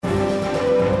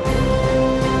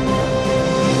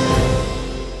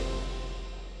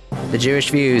The Jewish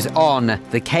Views on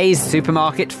the K's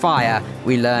supermarket fire.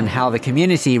 We learn how the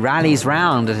community rallies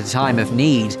round at a time of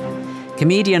need.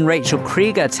 Comedian Rachel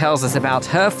Creeger tells us about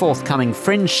her forthcoming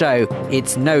Fringe show,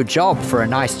 It's No Job for a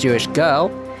Nice Jewish Girl,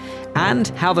 and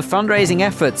how the fundraising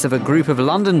efforts of a group of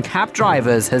London cab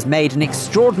drivers has made an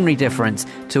extraordinary difference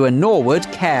to a Norwood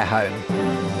care home.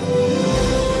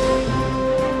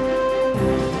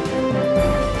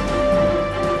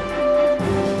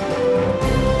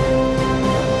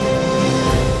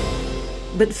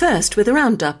 But first, with a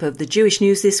roundup of the Jewish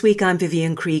news this week, I'm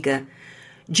Vivian Krieger.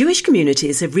 Jewish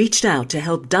communities have reached out to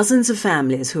help dozens of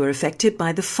families who are affected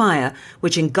by the fire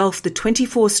which engulfed the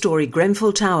 24-storey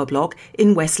Grenfell Tower block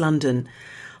in West London.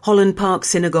 Holland Park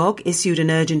Synagogue issued an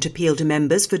urgent appeal to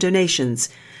members for donations.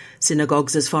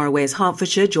 Synagogues as far away as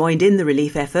Hertfordshire joined in the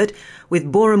relief effort,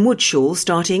 with Boreham Wood Shul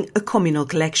starting a communal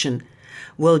collection.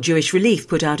 World Jewish Relief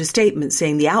put out a statement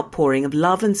saying the outpouring of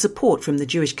love and support from the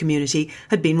Jewish community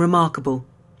had been remarkable.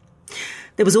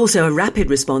 There was also a rapid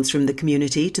response from the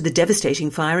community to the devastating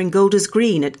fire in Golders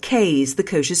Green at K's, the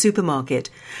kosher supermarket.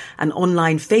 An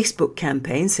online Facebook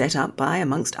campaign set up by,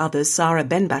 amongst others, Sara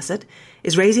Benbassat,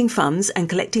 is raising funds and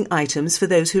collecting items for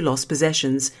those who lost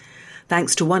possessions.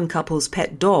 Thanks to one couple's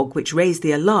pet dog, which raised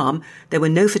the alarm, there were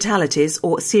no fatalities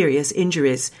or serious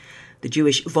injuries. The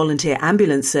Jewish volunteer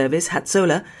ambulance service,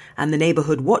 Hatzolah, and the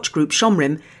neighbourhood watch group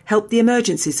Shomrim helped the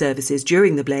emergency services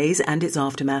during the blaze and its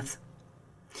aftermath.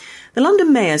 The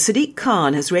London Mayor Sadiq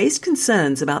Khan has raised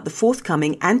concerns about the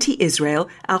forthcoming anti-Israel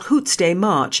Al-Quds Day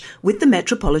march with the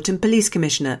Metropolitan Police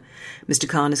Commissioner. Mr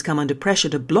Khan has come under pressure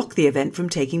to block the event from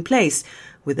taking place,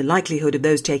 with the likelihood of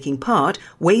those taking part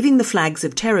waving the flags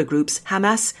of terror groups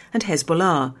Hamas and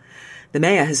Hezbollah. The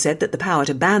Mayor has said that the power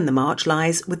to ban the march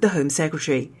lies with the Home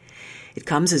Secretary. It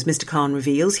comes as Mr Khan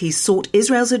reveals he's sought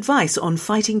Israel's advice on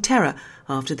fighting terror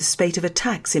after the spate of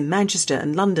attacks in Manchester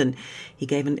and London. He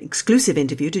gave an exclusive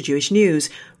interview to Jewish News,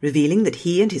 revealing that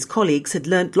he and his colleagues had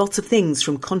learnt lots of things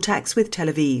from contacts with Tel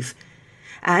Aviv.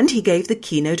 And he gave the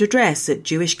keynote address at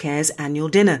Jewish Care's annual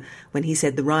dinner, when he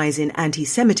said the rise in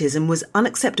anti-Semitism was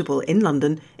unacceptable in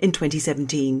London in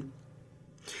 2017.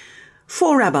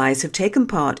 4 rabbis have taken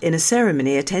part in a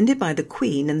ceremony attended by the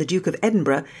Queen and the Duke of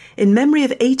Edinburgh in memory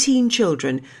of 18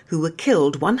 children who were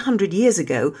killed 100 years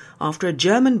ago after a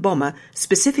German bomber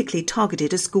specifically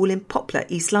targeted a school in Poplar,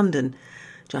 East London.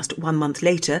 Just 1 month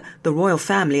later, the royal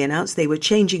family announced they were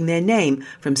changing their name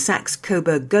from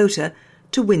Saxe-Coburg-Gotha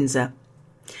to Windsor.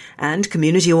 And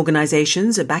community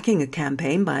organisations are backing a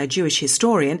campaign by a Jewish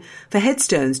historian for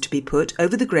headstones to be put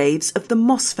over the graves of the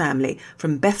Moss family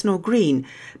from Bethnal Green,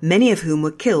 many of whom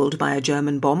were killed by a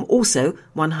German bomb also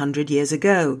 100 years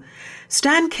ago.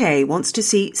 Stan Kay wants to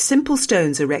see simple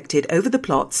stones erected over the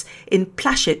plots in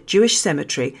Plashet Jewish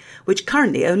Cemetery, which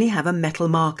currently only have a metal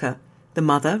marker. The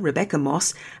mother, Rebecca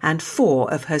Moss, and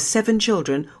 4 of her 7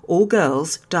 children, all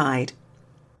girls, died.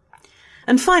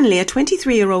 And finally, a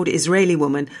 23-year-old Israeli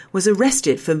woman was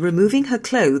arrested for removing her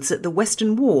clothes at the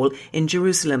Western Wall in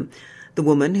Jerusalem. The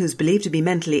woman, who's believed to be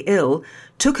mentally ill,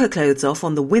 took her clothes off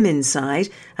on the women's side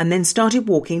and then started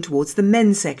walking towards the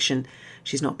men's section.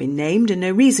 She's not been named and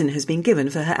no reason has been given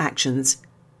for her actions.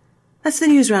 That's the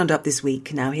news roundup this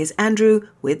week. Now here's Andrew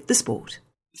with the sport.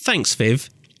 Thanks, Viv.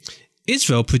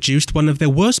 Israel produced one of their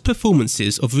worst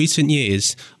performances of recent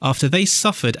years after they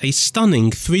suffered a stunning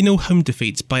 3-0 home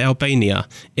defeat by Albania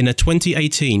in a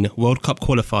 2018 World Cup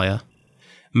qualifier.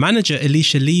 Manager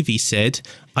Elisha Levy said,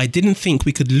 "I didn't think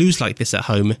we could lose like this at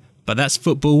home, but that's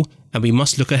football and we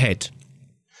must look ahead."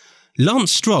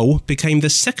 Lance Stroll became the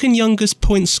second youngest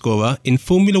point scorer in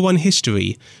Formula 1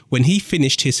 history when he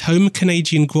finished his home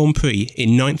Canadian Grand Prix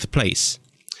in 9th place.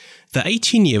 The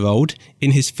 18-year-old,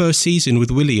 in his first season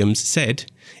with Williams, said,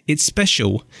 "It's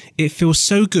special. It feels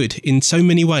so good in so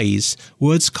many ways.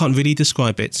 Words can't really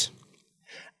describe it."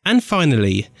 And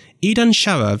finally, Idan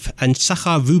Sharav and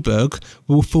Sachar Ruberg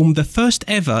will form the first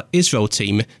ever Israel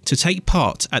team to take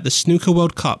part at the Snooker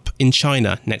World Cup in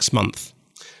China next month.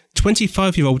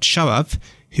 25-year-old Sharav,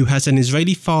 who has an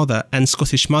Israeli father and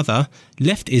Scottish mother,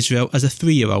 left Israel as a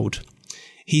 3-year-old.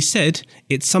 He said,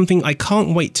 "It's something I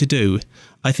can't wait to do.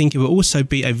 I think it will also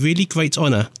be a really great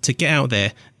honour to get out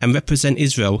there and represent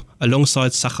Israel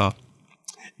alongside Sachar."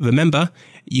 Remember,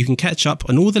 you can catch up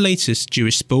on all the latest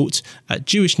Jewish sport at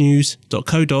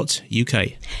jewishnews.co.uk.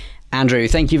 Andrew,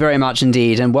 thank you very much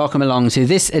indeed, and welcome along to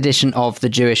this edition of The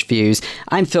Jewish Views.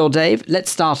 I'm Phil Dave. Let's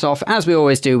start off, as we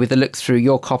always do, with a look through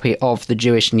your copy of the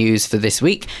Jewish news for this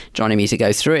week. Joining me to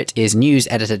go through it is news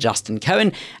editor Justin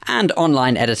Cohen and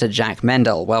online editor Jack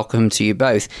Mendel. Welcome to you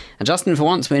both. And Justin, for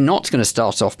once, we're not going to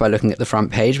start off by looking at the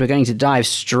front page. We're going to dive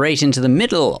straight into the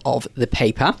middle of the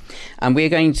paper, and we're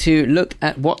going to look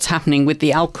at what's happening with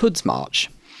the Al-Quds March.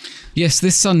 Yes,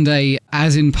 this Sunday,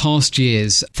 as in past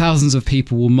years, thousands of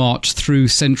people will march through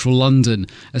central London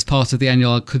as part of the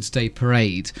annual Al-Quds Day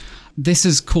parade. This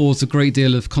has caused a great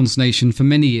deal of consternation for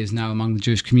many years now among the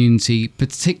Jewish community,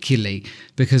 particularly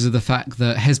because of the fact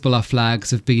that Hezbollah flags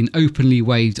have been openly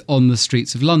waved on the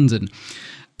streets of London.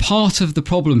 Part of the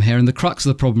problem here, and the crux of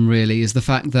the problem really, is the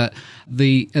fact that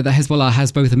the Hezbollah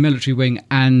has both a military wing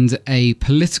and a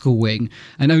political wing,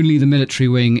 and only the military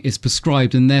wing is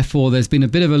prescribed, and therefore there's been a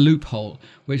bit of a loophole,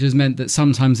 which has meant that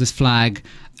sometimes this flag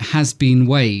has been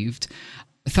waved.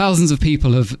 Thousands of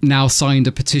people have now signed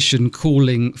a petition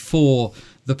calling for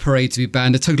the parade to be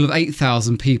banned. A total of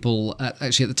 8,000 people,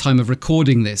 actually at the time of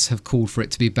recording this, have called for it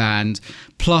to be banned.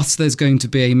 Plus, there's going to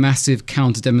be a massive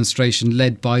counter-demonstration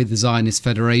led by the Zionist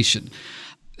Federation.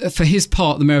 For his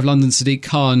part, the Mayor of London, Sadiq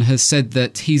Khan, has said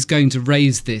that he's going to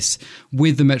raise this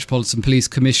with the Metropolitan Police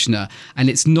Commissioner,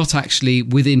 and it's not actually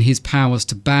within his powers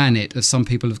to ban it, as some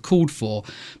people have called for,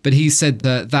 but he said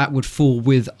that that would fall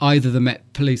with either the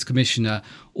Met Police Commissioner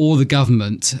or the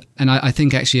government, and I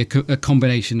think actually a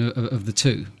combination of the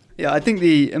two. Yeah, I think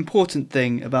the important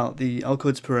thing about the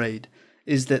Al-Quds Parade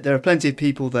is that there are plenty of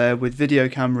people there with video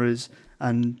cameras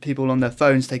and people on their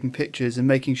phones taking pictures and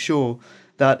making sure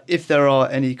that if there are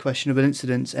any questionable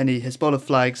incidents, any Hezbollah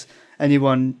flags,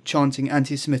 anyone chanting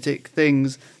anti-Semitic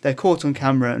things, they're caught on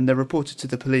camera and they're reported to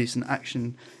the police and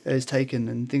action is taken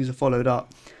and things are followed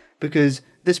up. Because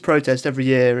this protest every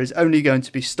year is only going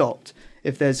to be stopped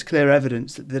if there's clear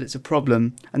evidence that it's a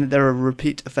problem and that there are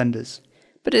repeat offenders.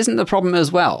 But isn't the problem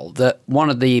as well that one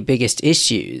of the biggest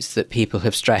issues that people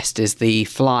have stressed is the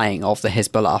flying of the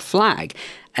Hezbollah flag?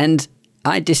 And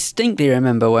I distinctly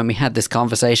remember when we had this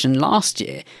conversation last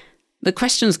year, the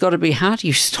question's got to be, how do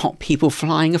you stop people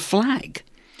flying a flag?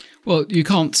 Well, you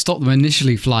can't stop them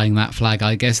initially flying that flag,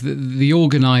 I guess. The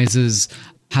organisers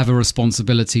have a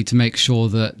responsibility to make sure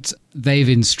that they've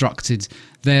instructed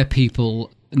their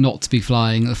people not to be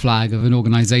flying a flag of an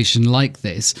organisation like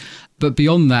this. But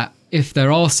beyond that, if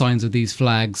there are signs of these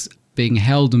flags being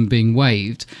held and being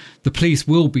waved, the police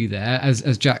will be there.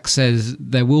 As Jack says,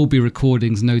 there will be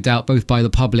recordings, no doubt, both by the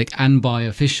public and by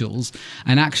officials,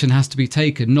 and action has to be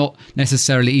taken, not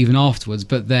necessarily even afterwards,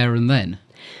 but there and then.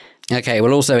 OK,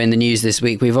 well, also in the news this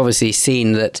week, we've obviously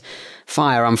seen that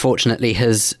fire, unfortunately,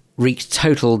 has wreaked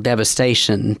total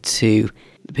devastation to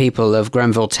the people of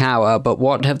Grenfell Tower. But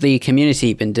what have the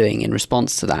community been doing in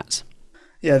response to that?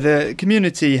 Yeah, the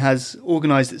community has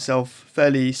organised itself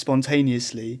fairly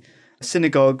spontaneously.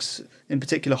 Synagogues, in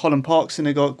particular Holland Park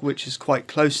Synagogue, which is quite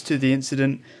close to the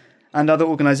incident, and other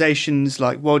organisations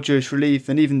like World Jewish Relief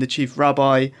and even the chief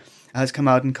rabbi has come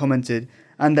out and commented.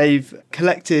 And they've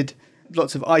collected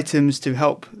lots of items to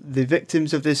help the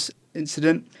victims of this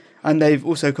incident, and they've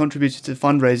also contributed to the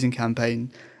fundraising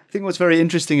campaign. I think what's very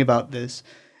interesting about this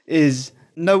is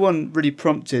no one really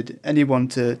prompted anyone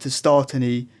to start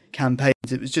any campaigns.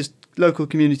 It was just local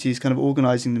communities kind of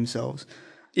organising themselves.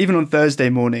 Even on Thursday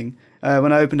morning,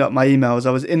 when I opened up my emails,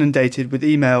 I was inundated with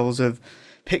emails of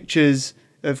pictures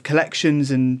of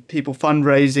collections and people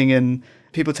fundraising and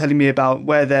people telling me about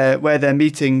where they're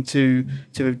meeting to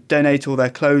donate all their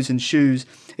clothes and shoes.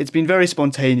 It's been very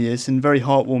spontaneous and very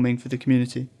heartwarming for the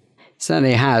community. It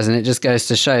certainly has, and it just goes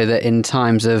to show that in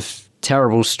times of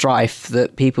terrible strife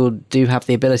that people do have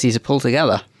the ability to pull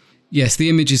together. Yes, the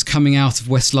images coming out of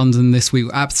West London this week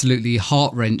were absolutely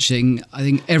heart-wrenching. I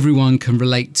think everyone can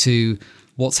relate to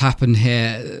what's happened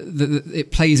here.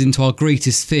 It plays into our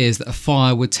greatest fears that a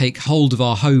fire would take hold of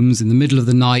our homes in the middle of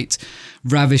the night,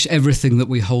 ravish everything that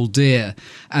we hold dear.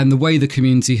 And the way the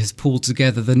community has pulled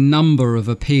together, the number of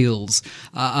appeals.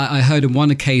 I heard in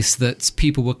one case that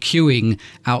people were queuing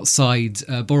outside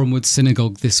Bournemouth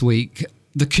Synagogue this week.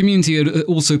 The community had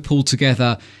also pulled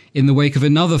together in the wake of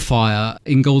another fire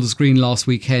in Golders Green last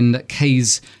weekend at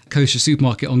Kay's Kosher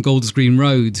Supermarket on Golders Green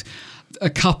Road. A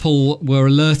couple were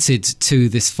alerted to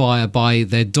this fire by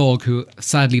their dog, who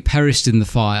sadly perished in the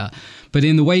fire. But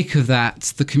in the wake of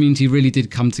that, the community really did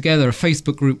come together. A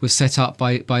Facebook group was set up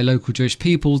by local Jewish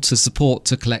people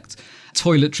to collect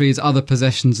toiletries, other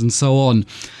possessions and so on.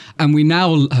 And we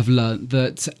now have learnt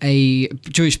that a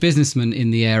Jewish businessman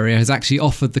in the area has actually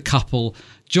offered the couple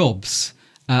jobs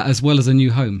as well as a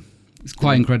new home. It's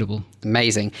quite incredible.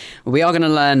 Amazing. We are going to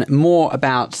learn more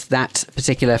about that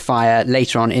particular fire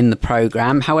later on in the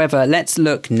programme. However, let's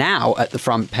look now at the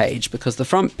front page, because the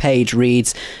front page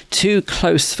reads, "Too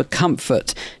close for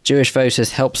comfort. Jewish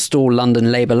voters help stall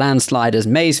London Labour landslide as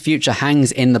May's future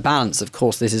hangs in the balance." Of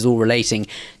course, this is all relating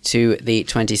to the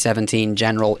 2017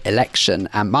 general election.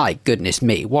 And my goodness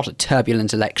me, what a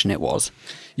turbulent election it was.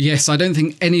 Yes, I don't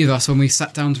think any of us, when we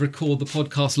sat down to record the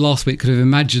podcast last week, could have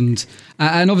imagined.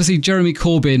 And obviously, Jeremy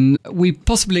Corbyn, we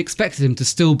possibly expected him to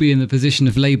still be in the position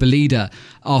of Labour leader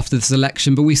after this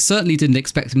election, but we certainly didn't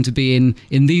expect him to be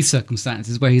in these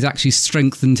circumstances where he's actually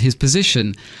strengthened his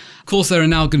position. Of course, there are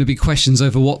now going to be questions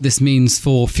over what this means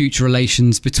for future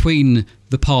relations between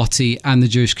the party and the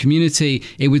Jewish community.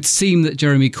 It would seem that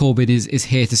Jeremy Corbyn is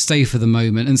here to stay for the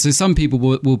moment. And so some people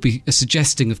will be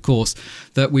suggesting, of course,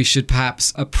 that we should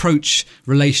perhaps approach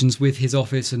relations with his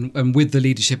office and with the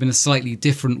leadership in a slightly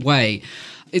different way.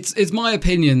 It's my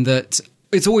opinion that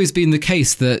it's always been the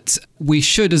case that we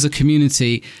should, as a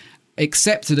community,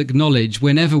 accept and acknowledge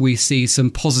whenever we see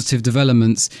some positive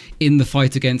developments in the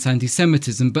fight against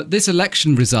anti-Semitism. But this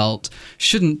election result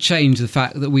shouldn't change the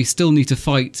fact that we still need to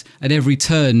fight at every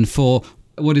turn for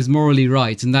what is morally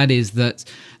right, and that is that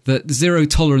zero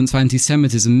tolerance for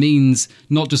anti-Semitism means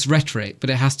not just rhetoric, but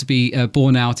it has to be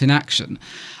borne out in action.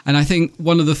 And I think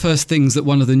one of the first things that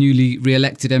one of the newly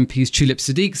re-elected MPs, Tulip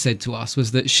Siddiq, said to us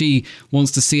was that she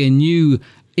wants to see a new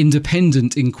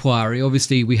independent inquiry.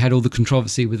 Obviously, we had all the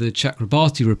controversy with the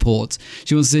Chakrabarti report.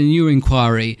 She wants a new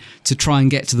inquiry to try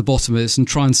and get to the bottom of this and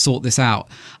try and sort this out.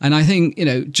 And I think,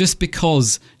 just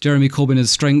because Jeremy Corbyn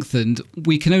has strengthened,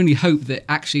 we can only hope that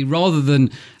actually, rather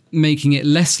than making it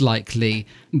less likely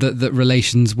that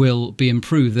relations will be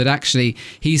improved, that actually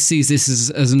he sees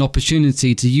this as an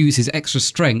opportunity to use his extra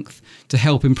strength to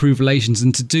help improve relations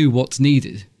and to do what's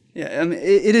needed. Yeah,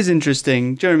 it is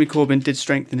interesting. Jeremy Corbyn did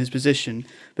strengthen his position,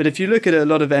 but if you look at a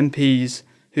lot of MPs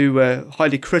who were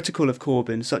highly critical of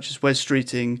Corbyn, such as Wes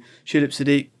Streeting, Tulip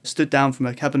Siddiq stood down from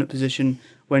her cabinet position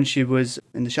when she was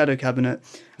in the shadow cabinet,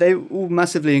 they all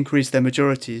massively increased their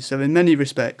majorities. So in many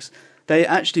respects, they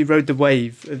actually rode the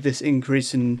wave of this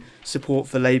increase in support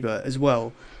for Labour as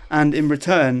well. And in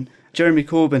return, Jeremy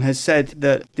Corbyn has said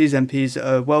that these MPs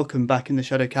are welcome back in the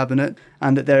shadow cabinet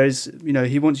and that there is,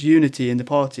 he wants unity in the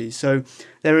party. So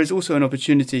there is also an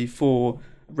opportunity for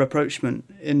rapprochement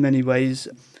in many ways.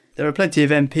 There are plenty of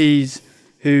MPs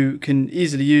who can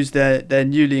easily use their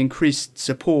newly increased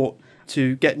support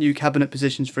to get new cabinet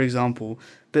positions, for example,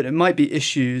 but it might be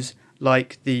issues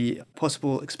like the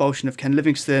possible expulsion of Ken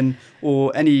Livingstone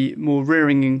or any more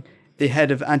rearing the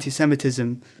head of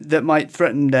anti-Semitism that might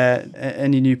threaten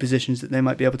any new positions that they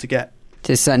might be able to get. It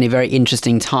is certainly very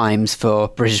interesting times for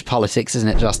British politics, isn't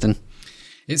it, Justin?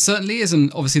 It certainly is,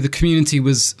 and obviously the community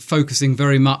was focusing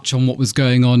very much on what was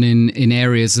going on in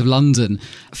areas of London.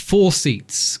 4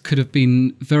 seats could have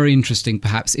been very interesting,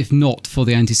 perhaps, if not for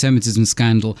the anti-Semitism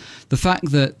scandal. The fact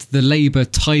that the Labour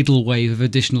tidal wave of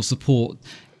additional support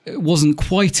wasn't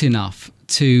quite enough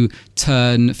to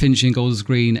turn Finchley and Golders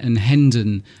Green and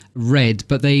Hendon red,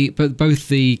 but both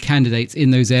the candidates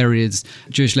in those areas,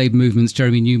 Jewish Labour Movements,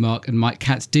 Jeremy Newmark and Mike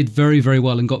Katz, did very, very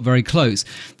well and got very close.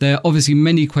 There are obviously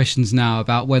many questions now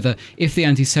about whether, if the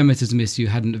anti-Semitism issue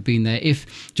hadn't have been there,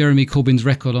 if Jeremy Corbyn's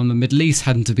record on the Middle East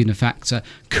hadn't have been a factor,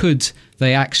 could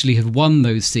they actually have won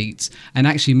those seats and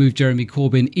actually moved Jeremy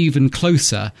Corbyn even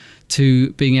closer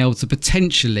to being able to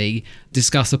potentially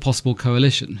discuss a possible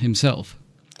coalition himself?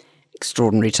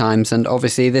 Extraordinary times, and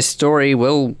obviously this story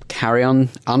will carry on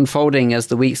unfolding as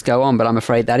the weeks go on, but I'm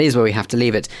afraid that is where we have to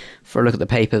leave it for a look at the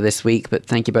paper this week. But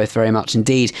thank you both very much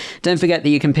indeed. Don't forget that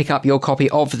you can pick up your copy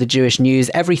of the Jewish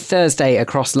News every Thursday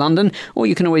across London, or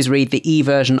you can always read the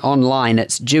e-version online at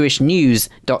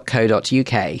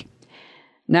jewishnews.co.uk.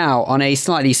 Now, on a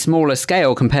slightly smaller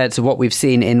scale compared to what we've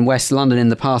seen in West London in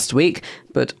the past week,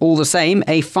 but all the same,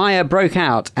 a fire broke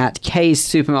out at Kay's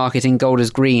supermarket in Golders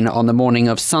Green on the morning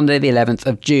of Sunday the 11th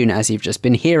of June, as you've just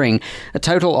been hearing. A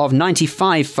total of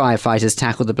 95 firefighters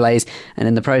tackled the blaze, and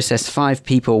in the process 5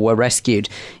 people were rescued.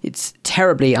 It's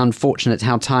terribly unfortunate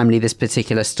how timely this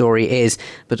particular story is,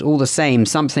 but all the same,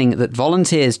 something that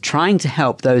volunteers trying to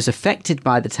help those affected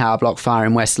by the tower block fire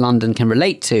in West London can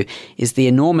relate to is the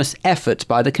enormous effort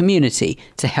by the community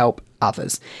to help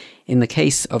others. In the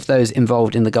case of those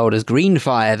involved in the Golders Green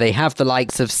fire, they have the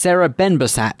likes of Sara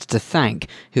Benbassat to thank,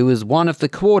 who was one of the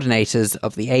coordinators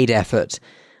of the aid effort.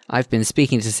 I've been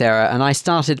speaking to Sara, and I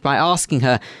started by asking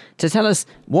her to tell us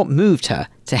what moved her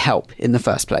to help in the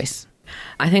first place.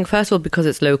 I think, first of all, because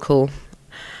it's local,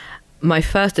 My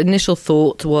first initial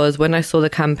thought was when I saw the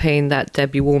campaign that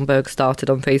Debbie Warnberg started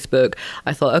on Facebook,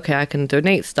 I thought, okay, I can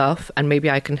donate stuff and maybe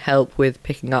I can help with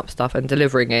picking up stuff and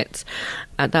delivering it.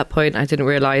 At that point, I didn't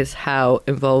realise how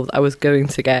involved I was going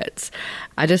to get.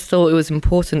 I just thought it was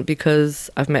important because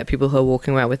I've met people who are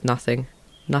walking around with nothing.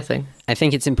 I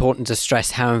think it's important to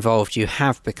stress how involved you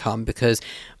have become, because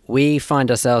we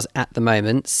find ourselves at the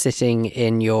moment sitting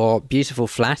in your beautiful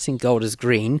flat in Golders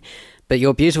Green, but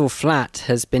your beautiful flat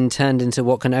has been turned into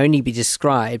what can only be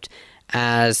described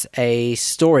as a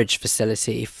storage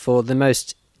facility for the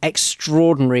most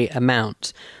extraordinary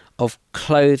amount of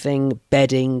clothing,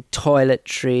 bedding,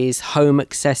 toiletries, home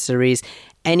accessories,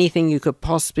 anything you could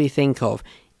possibly think of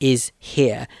is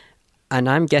here. And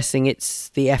I'm guessing it's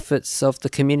the efforts of the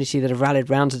community that have rallied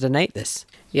round to donate this.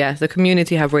 Yeah, the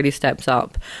community have really stepped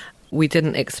up. We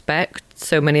didn't expect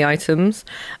so many items.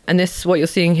 And this, what you're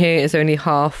seeing here, is only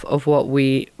half of what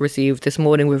we received this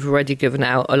morning. We've already given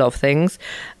out a lot of things.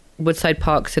 Woodside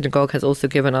Park Synagogue has also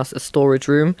given us a storage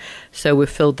room, so we've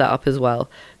filled that up as well.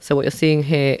 So what you're seeing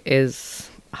here is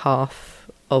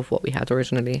half of what we had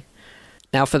originally.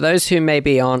 Now, for those who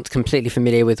maybe aren't completely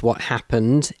familiar with what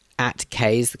happened at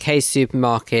Kay's, the Kay's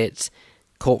supermarket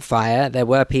caught fire. There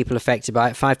were people affected by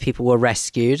it. 5 people were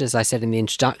rescued, as I said in the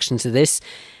introduction to this.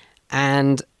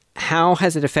 And how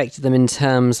has it affected them in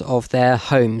terms of their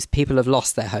homes? People have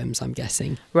lost their homes, I'm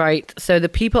guessing. Right. So the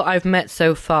people I've met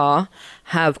so far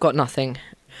have got nothing.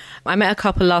 I met a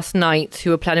couple last night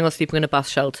who were planning on sleeping in a bus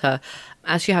shelter.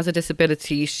 As she has a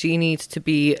disability, she needs to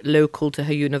be local to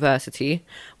her university,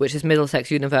 which is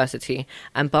Middlesex University,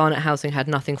 and Barnet Housing had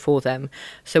nothing for them.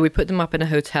 So we put them up in a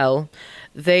hotel.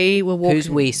 They were walking... Who's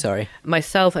we, sorry?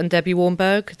 Myself and Debbie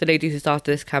Warnberg, the lady who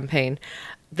started this campaign.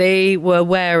 They were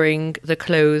wearing the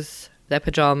clothes, their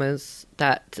pyjamas,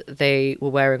 that they were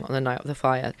wearing on the night of the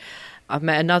fire. I've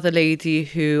met another lady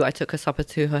who I took her supper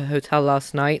to her hotel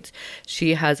last night.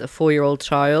 She has a 4-year-old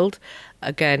child.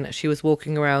 Again, she was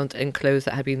walking around in clothes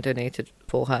that had been donated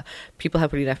for her. People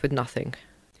have really left with nothing.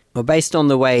 Well, based on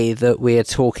the way that we are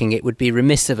talking, it would be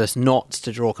remiss of us not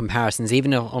to draw comparisons.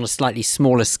 Even on a slightly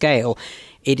smaller scale,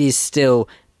 it is still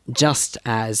just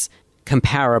as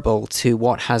comparable to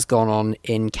what has gone on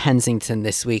in Kensington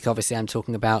this week. Obviously, I'm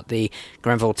talking about the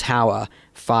Grenfell Tower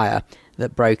fire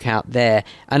that broke out there.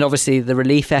 And obviously the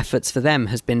relief efforts for them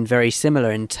has been very similar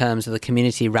in terms of the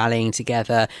community rallying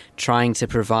together, trying to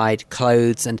provide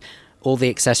clothes and all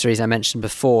the accessories I mentioned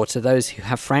before to those who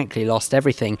have frankly lost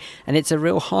everything. And it's a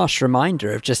real harsh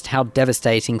reminder of just how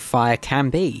devastating fire can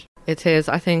be. It is.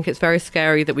 I think it's very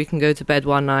scary that we can go to bed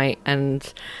one night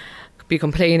and be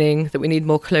complaining that we need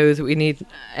more clothes, that we need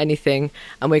anything,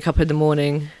 and wake up in the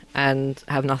morning and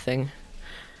have nothing.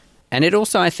 And it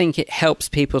also, I think, it helps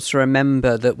people to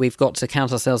remember that we've got to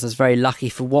count ourselves as very lucky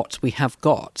for what we have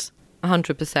got.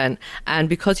 100%. And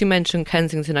because you mentioned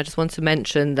Kensington, I just want to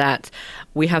mention that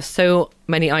we have so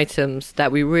many items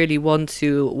that we really want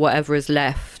to, whatever is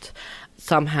left,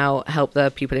 somehow help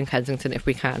the people in Kensington if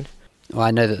we can. Well,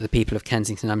 I know that the people of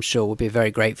Kensington, I'm sure, will be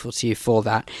very grateful to you for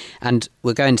that. And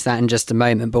we'll go into that in just a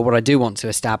moment. But what I do want to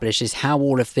establish is how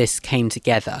all of this came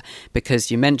together.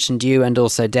 Because you mentioned you and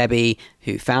also Debbie,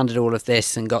 who founded all of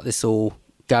this and got this all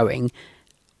going.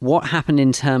 What happened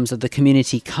in terms of the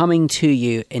community coming to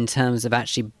you in terms of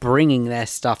actually bringing their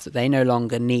stuff that they no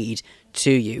longer need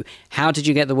to you? How did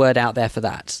you get the word out there for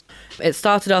that? It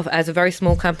started off as a very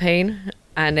small campaign.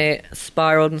 And it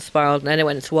spiraled and spiraled, and then it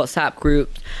went into WhatsApp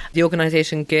groups. The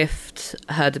organisation Gift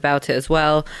heard about it as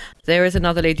well. There is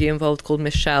another lady involved called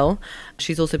Michelle.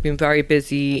 She's also been very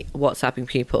busy WhatsApping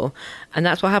people. And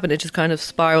that's what happened. It just kind of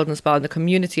spiraled and spiraled. The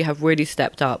community have really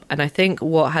stepped up. And I think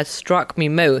what has struck me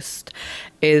most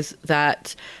is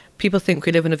that people think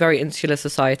we live in a very insular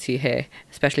society here,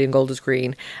 especially in Golders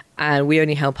Green, and we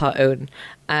only help our own.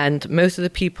 And most of the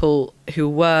people who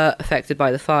were affected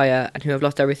by the fire and who have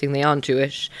lost everything, they aren't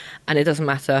Jewish, and it doesn't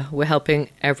matter. We're helping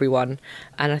everyone.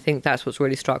 And I think that's what's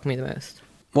really struck me the most.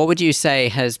 What would you say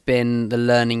has been the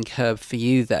learning curve for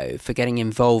you, though, for getting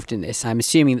involved in this? I'm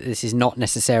assuming that this is not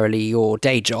necessarily your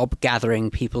day job, gathering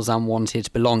people's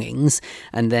unwanted belongings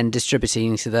and then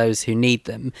distributing to those who need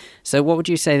them. So what would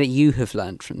you say that you have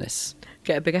learned from this?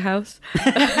 Get a bigger house.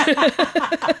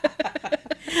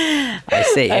 I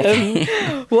see.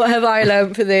 What have I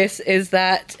learned for this is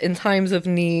that in times of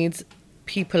need,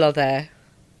 people are there.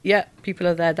 Yeah, people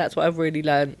are there. That's what I've really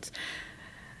learned.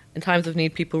 In times of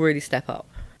need, people really step up.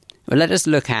 Well, let us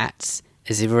look at,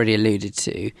 as you've already alluded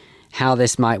to, how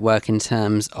this might work in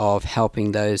terms of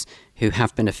helping those who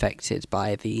have been affected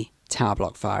by the tower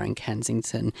block fire in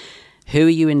Kensington. Who are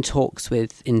you in talks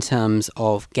with in terms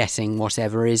of getting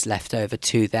whatever is left over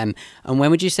to them? And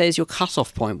when would you say is your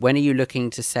cut-off point? When are you looking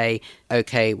to say,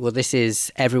 OK, well, this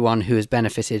is everyone who has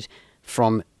benefited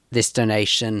from this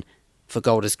donation for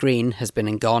Golders Green has been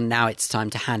and gone. Now it's time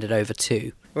to hand it over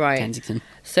to Kensington.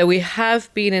 So we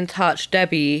have been in touch.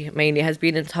 Debbie mainly has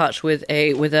been in touch with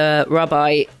a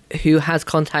rabbi who has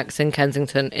contacts in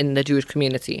Kensington in the Jewish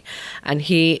community, and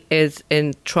he is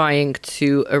in trying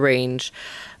to arrange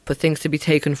for things to be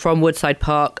taken from Woodside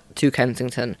Park to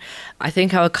Kensington. I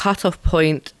think our cut-off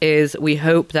point is we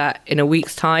hope that in a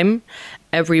week's time,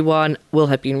 everyone will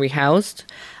have been rehoused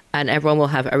and everyone will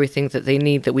have everything that they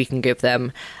need that we can give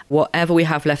them. Whatever we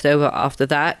have left over after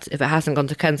that, if it hasn't gone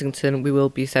to Kensington, we will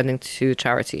be sending to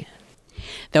charity.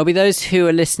 There'll be those who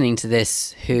are listening to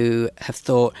this who have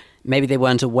thought maybe they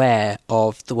weren't aware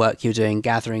of the work you're doing,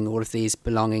 gathering all of these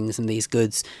belongings and these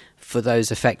goods for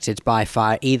those affected by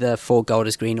fire, either for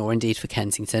Golders Green or indeed for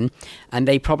Kensington. And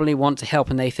they probably want to help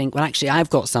and they think, well, actually, I've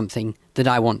got something that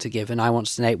I want to give and I want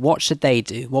to donate. What should they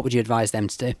do? What would you advise them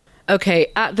to do?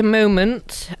 Okay, at the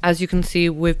moment, as you can see,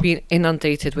 we've been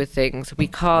inundated with things. We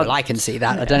can't... Well, I can see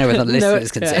that. I don't know whether the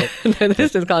listeners can see it. No, the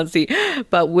listeners can't see.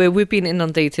 But we've been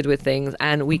inundated with things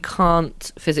and we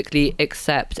can't physically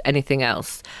accept anything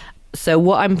else. So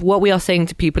what we are saying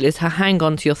to people is to hang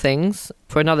on to your things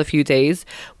for another few days.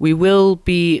 We will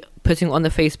be putting on the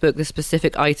Facebook the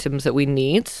specific items that we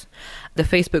need. The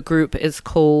Facebook group is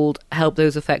called Help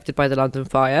Those Affected by the London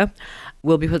Fire.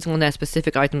 We'll be putting on their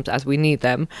specific items as we need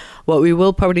them. What we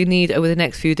will probably need over the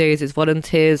next few days is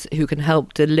volunteers who can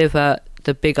help deliver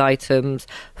the big items,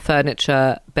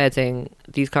 furniture, bedding,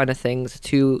 these kind of things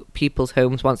to people's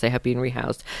homes once they have been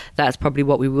rehoused. That's probably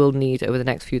what we will need over the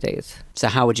next few days. So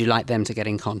how would you like them to get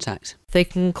in contact? They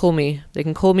can call me. They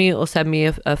can call me or send me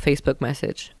a Facebook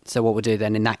message. So what we'll do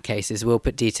then in that case is we'll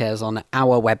put details on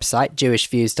our website,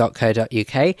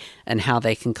 jewishviews.co.uk, and how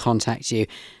they can contact you.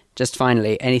 Just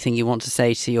finally, anything you want to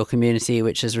say to your community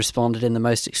which has responded in the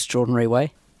most extraordinary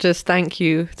way? Just thank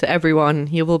you to everyone.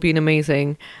 You've all been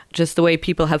amazing. Just the way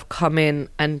people have come in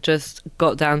and just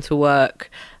got down to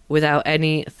work without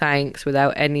any thanks,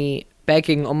 without any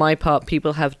begging on my part.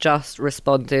 People have just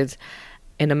responded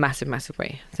in a massive, massive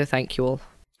way. So thank you all.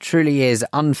 Truly is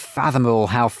unfathomable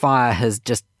how fire has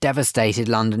just devastated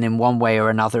London in one way or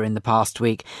another in the past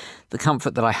week. The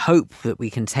comfort that I hope that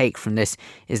we can take from this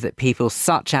is that people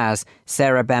such as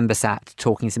Sara Benbassat,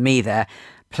 talking to me there,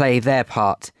 play their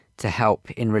part to help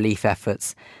in relief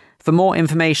efforts. For more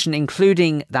information,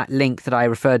 including that link that I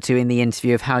referred to in the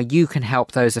interview of how you can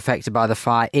help those affected by the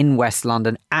fire in West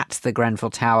London at the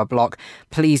Grenfell Tower block,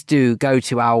 please do go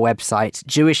to our website,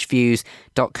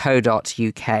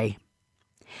 jewishviews.co.uk.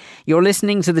 You're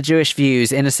listening to The Jewish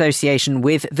Views in association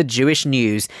with The Jewish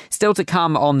News. Still to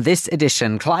come on this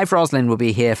edition, Clive Roslin will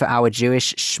be here for our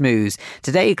Jewish Schmooze.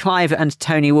 Today, Clive and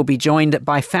Tony will be joined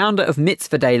by founder of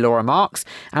Mitzvah Day, Laura Marks,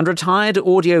 and retired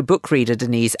audio book reader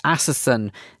Denise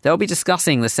Asserson. They'll be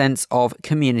discussing the sense of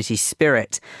community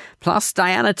spirit. Plus,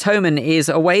 Diana Toman is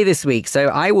away this week, so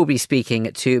I will be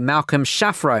speaking to Malcolm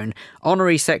Shaffron,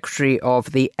 Honorary Secretary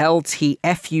of the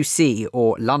LTFUC,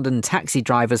 or London Taxi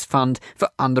Drivers Fund for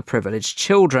Underprivileged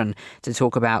Children, to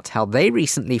talk about how they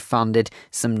recently funded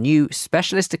some new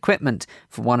specialist equipment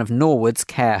for one of Norwood's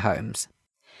care homes.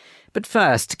 But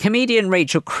first, comedian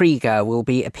Rachel Creeger will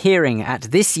be appearing at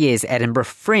this year's Edinburgh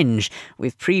Fringe,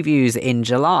 with previews in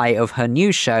July of her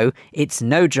new show, It's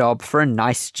No Job for a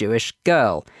Nice Jewish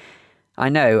Girl. I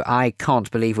know, I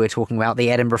can't believe we're talking about the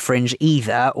Edinburgh Fringe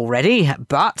either already,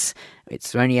 but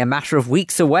it's only a matter of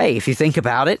weeks away if you think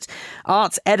about it.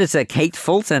 Arts editor Kate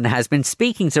Fulton has been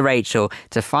speaking to Rachel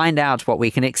to find out what we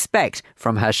can expect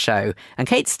from her show. And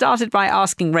Kate started by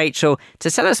asking Rachel to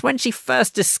tell us when she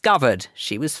first discovered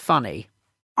she was funny.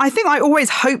 I think I always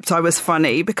hoped I was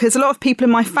funny because a lot of people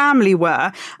in my family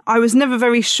were. I was never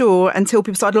very sure until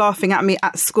people started laughing at me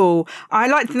at school. I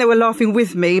liked that they were laughing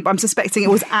with me, but I'm suspecting it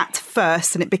was at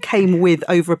first and it became with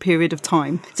over a period of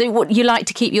time. So what, you like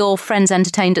to keep your friends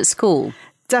entertained at school?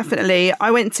 Definitely. I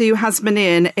went to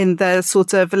Hasmonean in the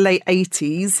sort of late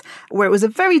 80s, where it was a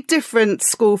very different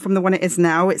school from the one it is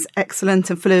now. It's excellent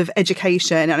and full of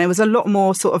education, and it was a lot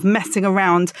more sort of messing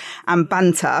around and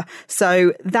banter.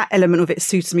 So that element of it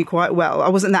suited me quite well. I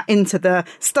wasn't that into the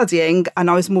studying, and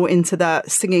I was more into the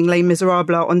singing Les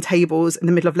Miserables on tables in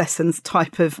the middle of lessons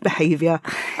type of behaviour.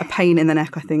 A pain in the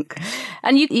neck, I think.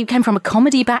 And you came from a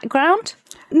comedy background?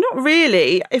 Not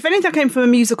really. If anything, I came from a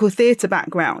musical theatre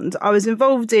background. I was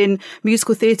involved in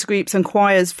musical theatre groups and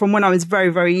choirs from when I was very,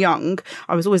 very young.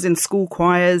 I was always in school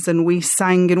choirs, and we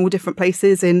sang in all different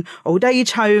places, in old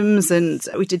age homes, and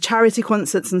we did charity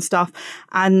concerts and stuff.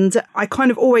 And I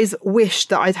kind of always wished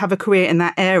that I'd have a career in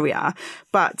that area,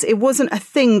 but it wasn't a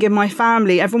thing in my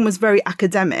family. Everyone was very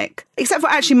academic, except for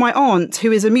actually my aunt,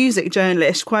 who is a music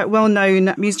journalist, quite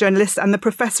well-known music journalist, and the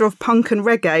professor of punk and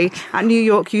reggae at New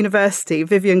York University,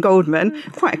 Vivian Goldman,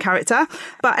 quite a character.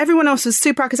 But everyone else was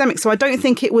super academic, so I don't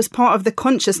think it was part of the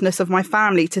consciousness of my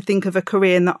family to think of a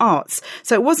career in the arts.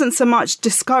 So it wasn't so much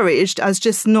discouraged as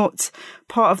just not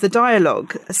part of the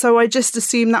dialogue. So I just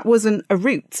assumed that wasn't a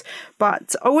route.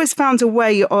 But I always found a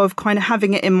way of kind of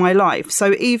having it in my life.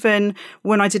 So even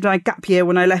when I did my gap year,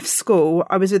 when I left school,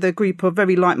 I was with a group of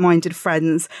very like-minded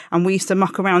friends, and we used to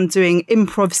muck around doing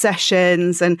improv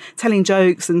sessions and telling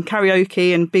jokes and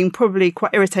karaoke and being probably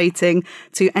quite irritating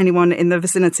to anyone in the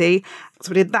vicinity.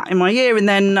 So I did that in my year, and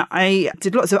then I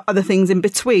did lots of other things in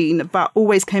between, but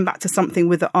always came back to something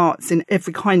with the arts in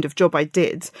every kind of job I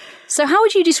did. So how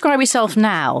would you describe yourself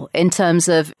now in terms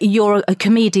of you're a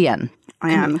comedian?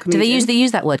 I am a comedian. Do they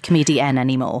use that word comedian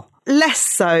anymore? Less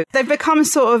so. They've become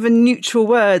sort of a neutral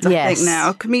word, I Yes. think,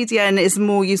 now. Comedian is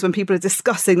more used when people are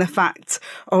discussing the fact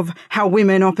of how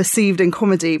women are perceived in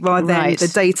comedy rather than Right. the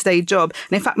day-to-day job.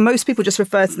 And in fact, most people just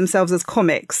refer to themselves as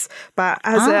comics. But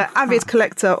as an avid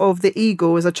collector of the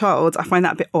Eagle as a child, I find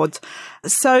that a bit odd.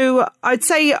 So I'd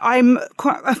say I'm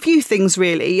quite a few things,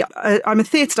 really. I'm a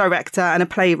theatre director and a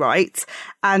playwright,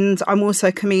 and I'm also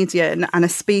a comedian and a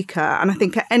speaker. And I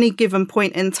think at any given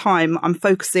point in time, I'm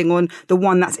focusing on the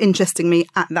one that's interesting me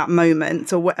at that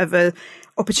moment, or whatever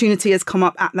opportunity has come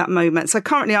up at that moment. So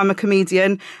currently I'm a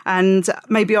comedian, and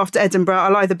maybe after Edinburgh,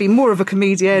 I'll either be more of a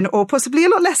comedian or possibly a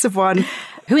lot less of one.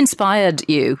 Who inspired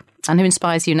you and who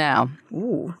inspires you now?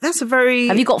 Ooh, that's a very...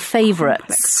 Have you got favourites?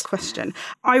 complex question.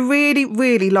 I really,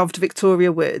 really loved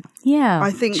Victoria Wood. Yeah.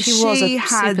 I think she was a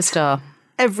had superstar.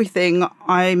 Everything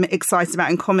I'm excited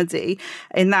about in comedy,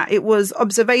 in that it was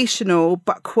observational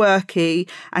but quirky,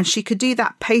 and she could do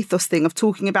that pathos thing of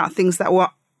talking about things that were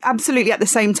absolutely at the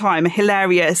same time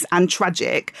hilarious and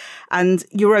tragic, and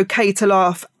you're okay to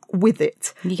laugh with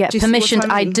it. You get Do you see permission.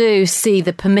 what I mean? I do see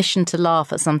the permission to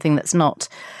laugh at something that's not.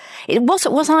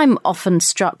 What I'm often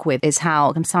struck with is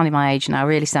how, I'm sounding my age now,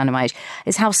 really sounding my age,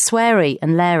 is how sweary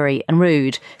and leery and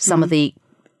rude some of the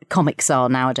comics are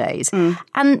nowadays.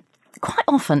 And quite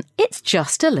often, it's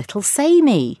just a little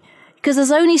samey. Because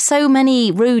there's only so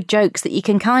many rude jokes that you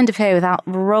can kind of hear without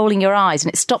rolling your eyes,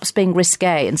 and it stops being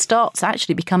risque and starts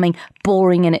actually becoming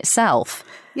boring in itself.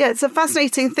 Yeah, it's a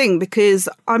fascinating thing because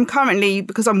I'm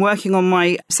working on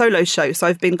my solo show. So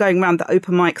I've been going around the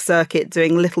open mic circuit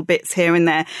doing little bits here and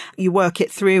there. You work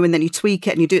it through and then you tweak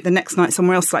it and you do it the next night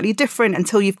somewhere else slightly different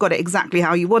until you've got it exactly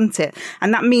how you want it.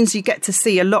 And that means you get to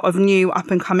see a lot of new up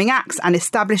and coming acts and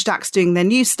established acts doing their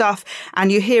new stuff.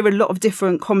 And you hear a lot of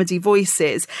different comedy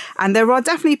voices. And there are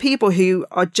definitely people who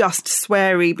are just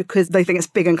sweary because they think it's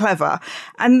big and clever.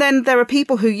 And then there are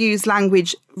people who use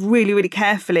language really, really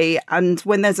carefully. And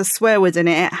when there's a swear word in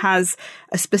it, it has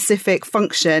a specific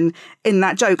function in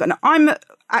that joke. And I'm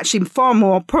actually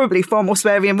probably far more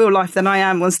sweary in real life than I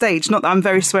am on stage. Not that I'm a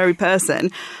very sweary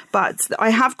person, but I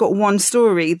have got one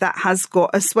story that has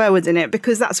got a swear word in it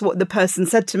because that's what the person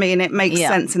said to me and it makes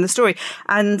sense in the story.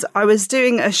 And I was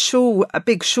doing a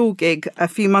big shawl gig a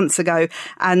few months ago,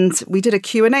 and we did a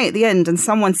Q&A at the end, and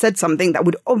someone said something that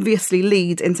would obviously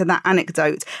lead into that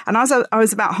anecdote. And as I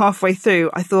was about halfway through,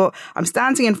 I thought, I'm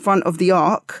standing in front of the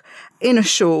Ark in a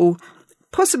shawl,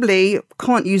 possibly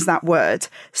can't use that word.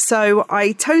 So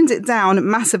I toned it down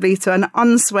massively to an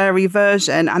unsweary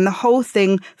version, and the whole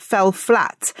thing fell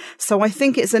flat. So I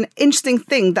think it's an interesting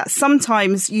thing that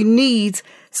sometimes you need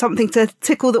something to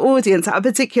tickle the audience at a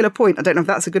particular point. I don't know if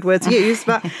that's a good word to use,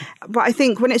 but I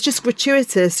think when it's just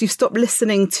gratuitous, you stop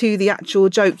listening to the actual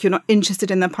joke. You're not interested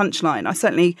in the punchline. I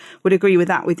certainly would agree with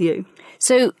that with you.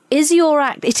 So is your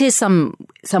act, it is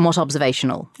somewhat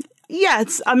observational?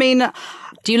 Yes, I mean...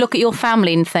 Do you look at your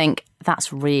family and think,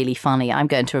 that's really funny, I'm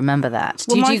going to remember that?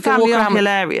 Well, my family are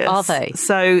hilarious. Are they?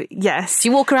 So, yes. Do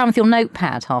you walk around with your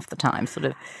notepad half the time, sort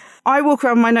of? I walk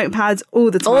around with my notepad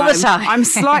all the time. All the time. I'm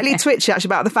slightly twitchy, actually,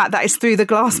 about the fact that it's through the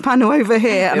glass panel over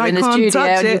here. You're and in I the can't studio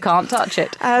touch and it. you can't touch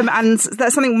it. And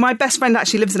that's something, my best friend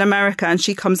actually lives in America and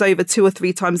she comes over 2 or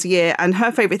 3 times a year, and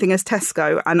her favourite thing is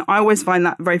Tesco. And I always find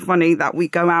that very funny that we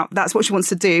go out. That's what she wants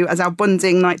to do as our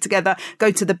bonding night together, go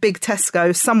to the big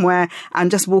Tesco somewhere and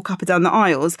just walk up and down the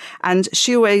aisles. And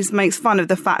she always makes fun of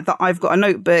the fact that I've got a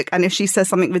notebook, and if she says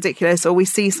something ridiculous or we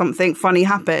see something funny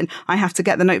happen, I have to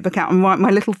get the notebook out and write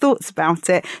my little thoughts thoughts about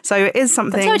it. So it is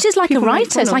something. So it is like a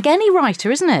writer. It's like any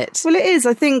writer, isn't it? Well, it is.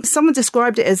 I think someone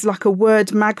described it as like a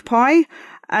word magpie.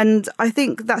 And I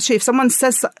think that's true. If someone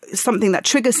says something that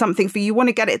triggers something for you, you want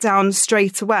to get it down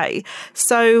straight away.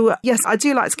 So, yes, I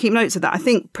do like to keep notes of that. I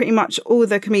think pretty much all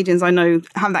the comedians I know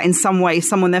have that in some way,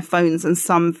 some on their phones and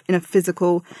some in a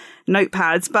physical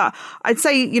notepads. But I'd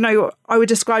say, I would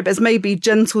describe it as maybe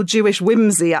gentle Jewish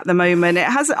whimsy at the moment.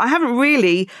 I haven't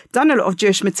really done a lot of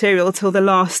Jewish material till the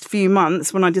last few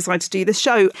months when I decided to do the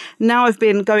show. Now I've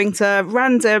been going to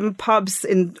random pubs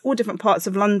in all different parts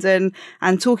of London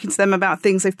and talking to them about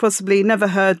things they've possibly never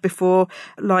heard before,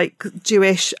 like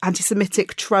Jewish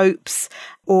anti-Semitic tropes,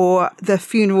 or the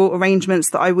funeral arrangements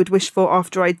that I would wish for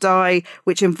after I die,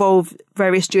 which involve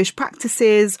various Jewish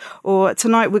practices. Or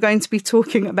tonight we're going to be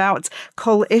talking about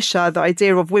Kol Isha, the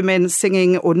idea of women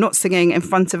singing or not singing in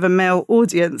front of a male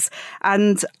audience.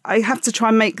 And I have to try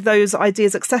and make those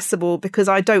ideas accessible because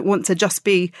I don't want to just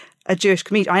be a Jewish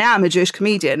comedian. I am a Jewish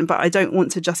comedian, but I don't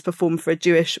want to just perform for a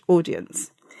Jewish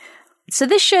audience. So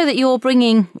this show that you're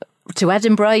bringing to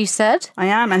Edinburgh, you said? I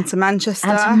am, and to Manchester.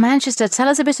 And to Manchester. Tell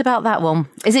us a bit about that one.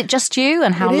 Is it just you,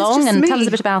 and how long? And tell us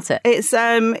a bit about it. It's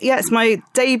it's my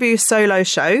debut solo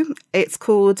show. It's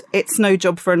called It's No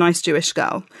Job for a Nice Jewish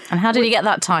Girl. And how did you get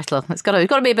that title? There's got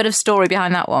to be a bit of story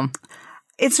behind that one.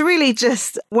 It's really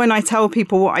just when I tell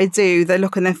people what I do, the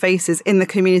look on their faces in the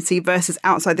community versus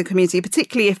outside the community,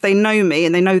 particularly if they know me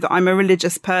and they know that I'm a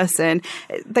religious person,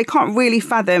 they can't really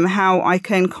fathom how I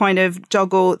can kind of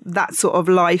juggle that sort of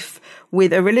life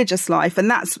with a religious life. And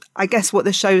that's, I guess, what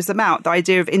the show is about, the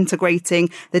idea of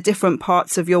integrating the different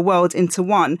parts of your world into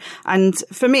one. And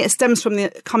for me, it stems from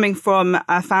coming from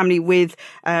a family with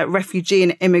refugee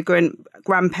and immigrant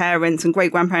grandparents and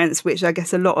great-grandparents, which I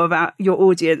guess a lot of your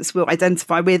audience will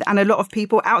identify with, and a lot of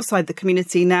people outside the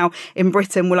community now in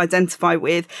Britain will identify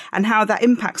with, and how that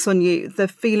impacts on you, the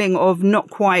feeling of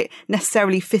not quite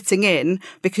necessarily fitting in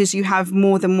because you have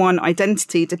more than one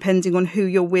identity depending on who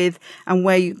you're with and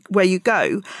where you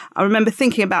go. I remember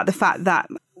thinking about the fact that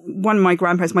one of my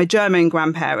grandparents, my German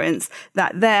grandparents,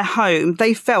 that their home,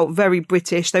 they felt very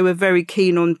British. They were very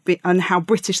keen on how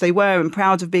British they were and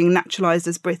proud of being naturalised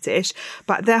as British.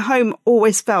 But their home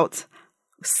always felt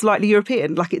slightly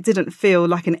European, like it didn't feel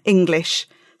like an English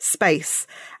space.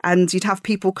 And you'd have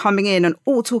people coming in and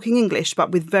all talking English,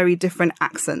 but with very different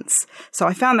accents. So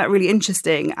I found that really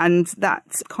interesting. And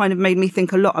that kind of made me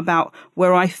think a lot about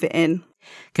where I fit in.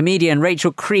 Comedian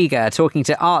Rachel Creeger talking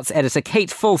to arts editor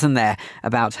Kate Fulton there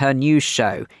about her new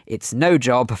show, It's No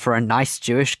Job for a Nice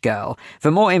Jewish Girl. For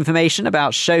more information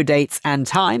about show dates and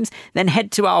times, then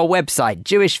head to our website,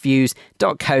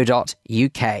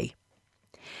 jewishviews.co.uk.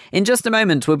 In just a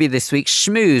moment will be this week's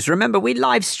Schmooze. Remember, we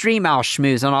live stream our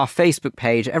Schmooze on our Facebook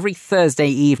page every Thursday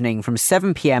evening from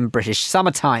 7 p.m. British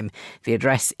Summer Time. The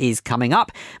address is coming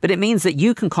up, but it means that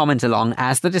you can comment along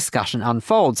as the discussion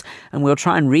unfolds, and we'll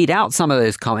try and read out some of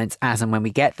those comments as and when we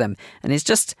get them. And it's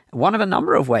just one of a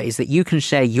number of ways that you can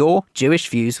share your Jewish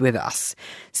views with us.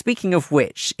 Speaking of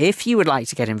which, if you would like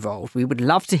to get involved, we would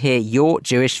love to hear your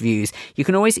Jewish views. You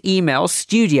can always email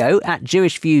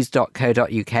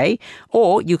studio@jewishviews.co.uk,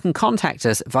 or you can contact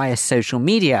us via social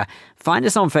media. Find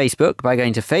us on Facebook by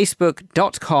going to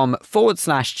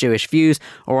facebook.com/Jewish Views,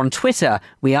 or on Twitter,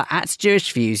 we are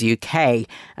 @JewishViewsUK.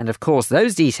 And of course,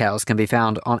 those details can be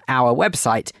found on our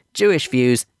website,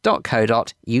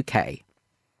 jewishviews.co.uk.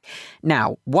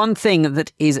 Now, one thing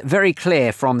that is very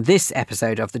clear from this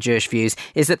episode of the Jewish Views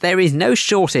is that there is no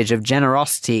shortage of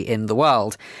generosity in the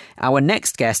world. Our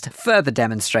next guest further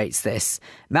demonstrates this.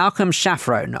 Malcolm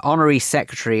Shaffron, Honorary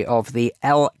Secretary of the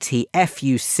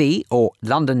LTFUC, or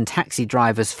London Taxi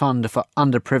Drivers Fund for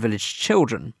Underprivileged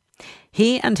Children.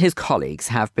 He and his colleagues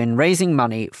have been raising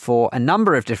money for a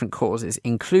number of different causes,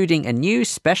 including a new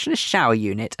specialist shower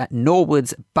unit at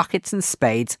Norwood's Buckets and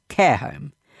Spades care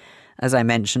home. As I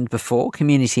mentioned before,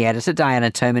 community editor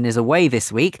Diana Toman is away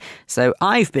this week, so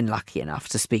I've been lucky enough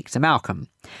to speak to Malcolm.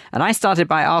 And I started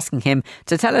by asking him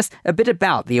to tell us a bit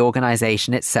about the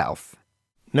organisation itself.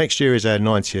 Next year is our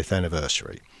 90th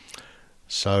anniversary.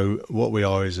 So what we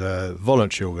are is a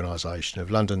voluntary organisation of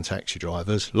London taxi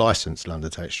drivers, licensed London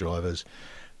taxi drivers.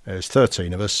 There's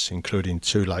 13 of us, including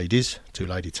two lady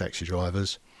taxi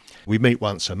drivers. We meet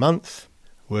once a month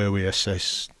where we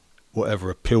assess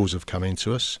whatever appeals have come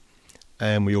into us,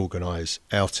 and we organise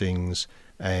outings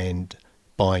and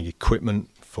buying equipment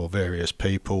for various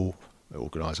people,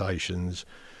 organisations,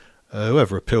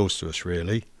 whoever appeals to us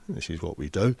really. This is what we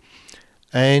do.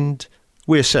 And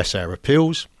we assess our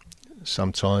appeals.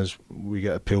 Sometimes we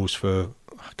get appeals for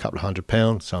a couple of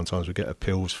 £100. Sometimes we get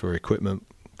appeals for equipment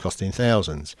costing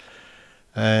thousands.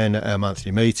 And at our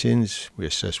monthly meetings, we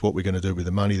assess what we're going to do with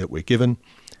the money that we're given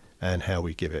and how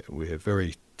we give it. We're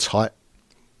very tight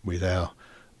with our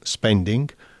spending.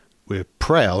 We're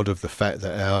proud of the fact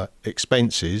that our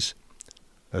expenses,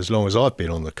 as long as I've been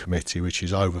on the committee, which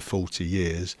is over 40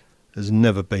 years, has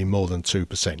never been more than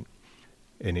 2%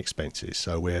 in expenses.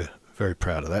 So we're very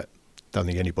proud of that. Don't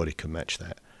think anybody can match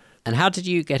that. And how did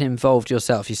you get involved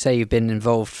yourself? You say you've been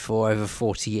involved for over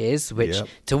 40 years,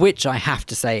 to which I have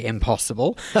to say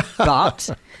impossible.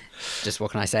 But, just what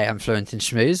can I say? I'm fluent in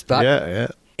Schmooze.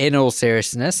 But in all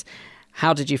seriousness,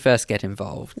 how did you first get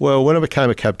involved? Well, when I became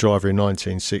a cab driver in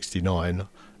 1969,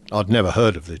 I'd never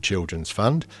heard of the Children's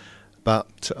Fund.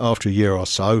 But after a year or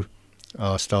so,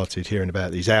 I started hearing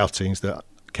about these outings that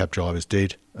cab drivers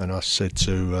did. And I said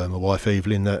to my wife,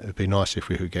 Evelyn, that it would be nice if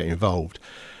we could get involved.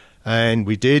 And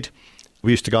we did.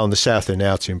 We used to go on the South End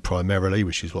outing primarily,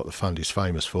 which is what the fund is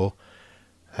famous for.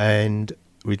 And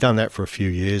we'd done that for a few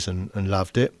years and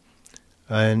loved it.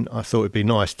 And I thought it'd be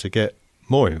nice to get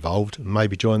more involved and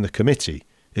maybe join the committee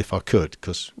if I could,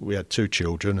 because we had 2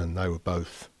 children and they were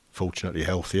both fortunately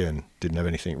healthy and didn't have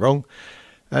anything wrong.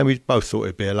 And we both thought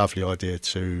it'd be a lovely idea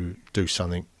to do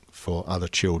something for other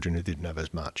children who didn't have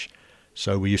as much.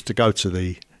 So we used to go to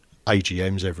the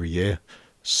AGMs every year,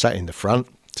 sat in the front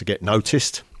to get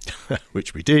noticed,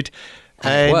 which we did.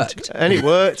 And it worked. And it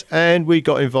worked. And we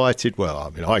got invited,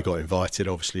 I got invited,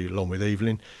 obviously, along with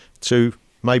Evelyn, to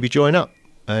maybe join up.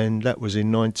 And that was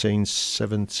in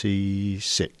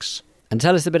 1976. And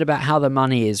tell us a bit about how the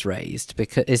money is raised.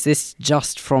 Because is this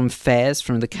just from fares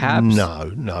from the cabs?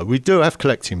 No. We do have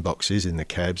collecting boxes in the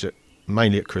cabs,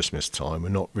 mainly at Christmas time. We're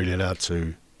not really allowed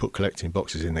to put collecting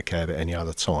boxes in the cab at any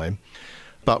other time.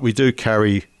 But we do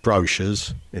carry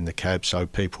brochures in the cab so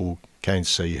people can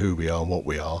see who we are and what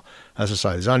we are. As I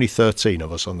say, there's only 13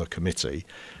 of us on the committee.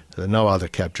 No other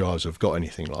cab drivers have got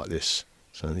anything like this.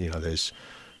 So, there's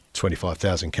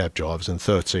 25,000 cab drivers and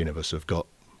 13 of us have got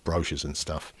brochures and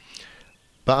stuff.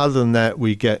 But other than that,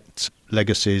 we get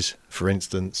legacies. For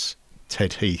instance,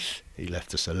 Ted Heath, he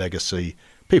left us a legacy.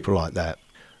 People like that.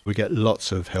 We get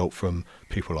lots of help from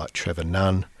people like Trevor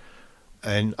Nunn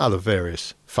and other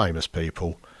various famous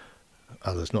people,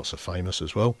 others not so famous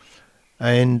as well.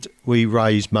 And we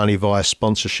raise money via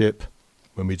sponsorship.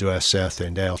 When we do our South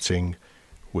End outing,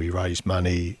 we raise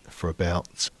money for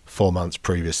about 4 months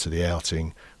previous to the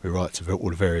outing. We write to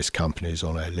all the various companies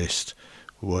on our list,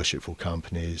 worshipful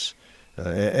companies,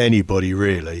 anybody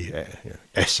really,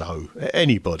 SO,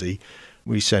 anybody.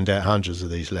 We send out hundreds of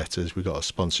these letters. We've got a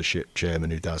sponsorship chairman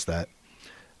who does that.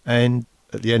 And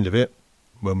at the end of it,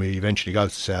 when we eventually go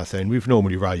to Southend, we've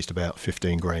normally raised about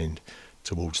 15 grand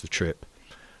towards the trip.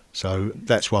 So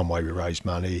that's one way we raise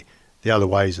money. The other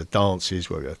ways are dances,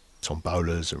 where we have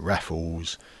tombolas and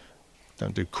raffles.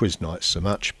 Don't do quiz nights so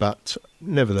much, but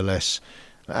nevertheless,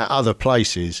 at other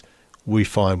places, we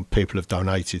find people have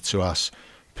donated to us.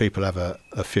 People have a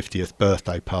 50th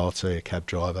birthday party, a cab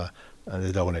driver, and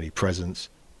they don't want any presents.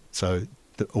 So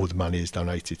all the money is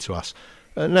donated to us.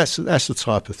 And that's the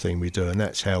type of thing we do, and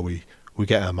that's how we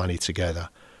get our money together.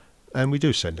 And we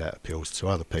do send out appeals to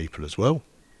other people as well.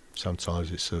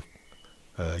 Sometimes it's a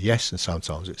yes and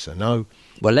sometimes it's a no.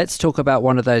 Well, let's talk about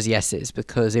one of those yeses,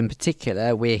 because in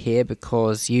particular we're here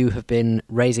because you have been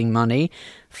raising money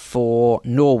for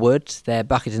Norwood. Their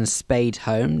bucket and spade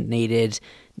home needed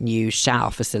new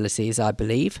shower facilities, I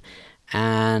believe,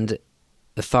 and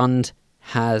the fund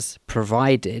has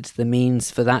provided the means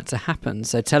for that to happen.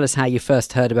 So tell us how you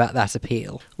first heard about that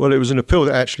appeal. Well, it was an appeal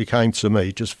that actually came to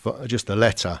me, just a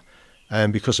letter,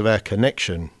 and because of our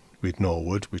connection with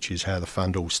Norwood, which is how the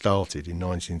fund all started in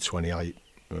 1928,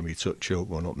 when we took children,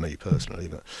 well, not me personally,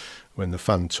 but when the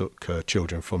fund took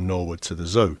children from Norwood to the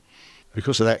zoo.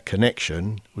 Because of that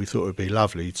connection, we thought it would be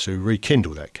lovely to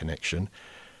rekindle that connection.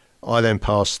 I then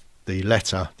passed the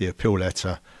appeal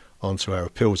letter, onto our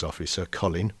appeals officer,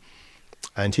 Colin,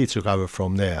 and he took over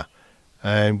from there.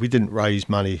 And we didn't raise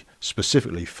money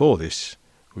specifically for this.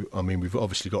 We've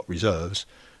obviously got reserves.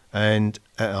 And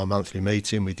at our monthly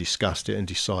meeting, we discussed it and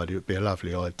decided it would be a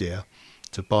lovely idea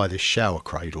to buy this shower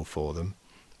cradle for them,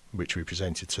 which we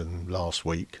presented to them last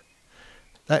week.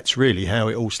 That's really how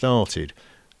it all started.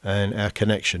 And our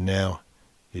connection now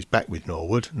is back with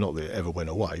Norwood. Not that it ever went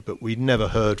away, but we'd never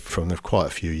heard from them for quite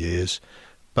a few years.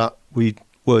 But we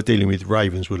were dealing with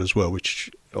Ravenswood as well, which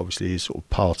obviously is sort of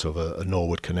part of a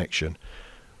Norwood connection.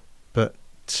 But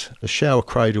the shower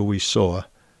cradle we saw,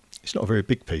 it's not a very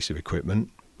big piece of equipment,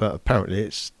 but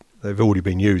apparently they've already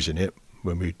been using it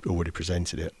when we already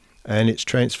presented it. And it's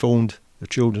transformed the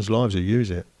children's lives who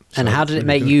use it. And how did it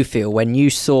make you feel when you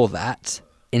saw that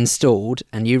installed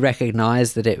and you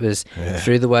recognised that it was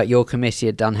through the work your committee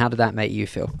had done, how did that make you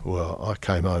feel? Well, I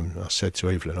came home and I said to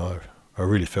Evelyn, I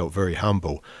really felt very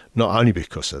humble, not only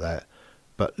because of that,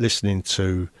 but listening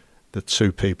to the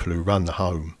two people who run the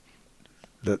home,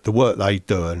 the work they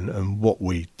do and what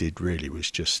we did really was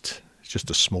just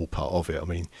a small part of it. I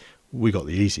mean, we got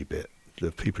the easy bit.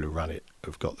 The people who run it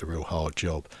have got the real hard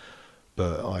job.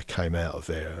 But I came out of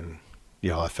there and,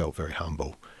 I felt very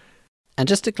humble. And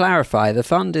just to clarify, the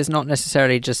fund is not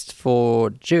necessarily just for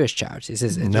Jewish charities,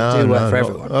 is it? No, do work for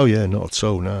everyone. Oh, yeah, not at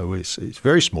all, no. It's a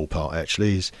very small part,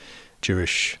 actually, is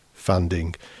Jewish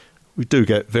funding. We do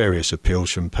get various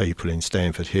appeals from people in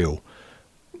Stamford Hill,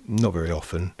 not very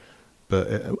often,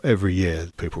 but every year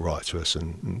people write to us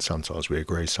and sometimes we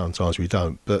agree, sometimes we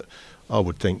don't. But I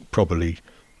would think probably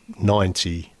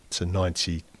 90 to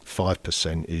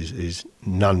 95% is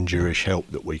non-Jewish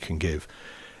help that we can give.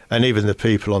 And even the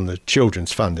people on the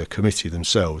Children's Funder committee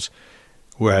themselves,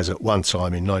 whereas at one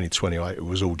time in 1928 it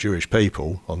was all Jewish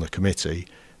people on the committee,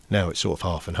 now it's sort of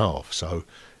half and half. So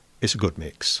it's a good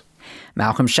mix.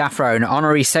 Malcolm Shaffron,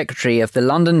 Honorary Secretary of the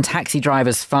London Taxi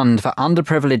Drivers Fund for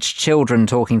Underprivileged Children,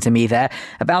 talking to me there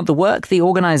about the work the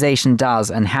organisation does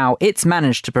and how it's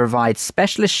managed to provide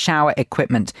specialist shower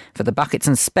equipment for the Buckets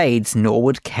and Spades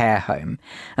Norwood care home.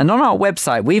 And on our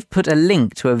website, we've put a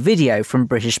link to a video from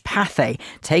British Pathé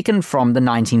taken from the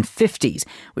 1950s,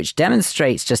 which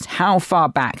demonstrates just how far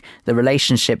back the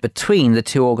relationship between the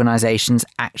two organisations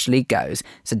actually goes.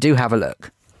 So do have a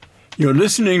look. You're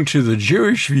listening to The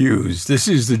Jewish Views. This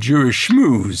is the Jewish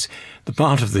Schmooze, the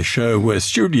part of the show where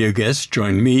studio guests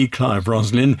join me, Clive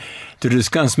Roslin, to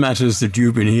discuss matters that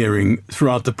you've been hearing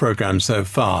throughout the programme so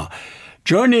far.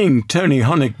 Joining Tony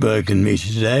Honigberg and me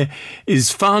today is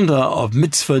founder of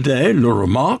Mitzvah Day, Laura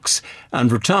Marks,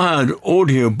 and retired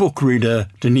audio book reader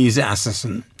Denise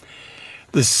Asserson.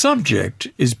 The subject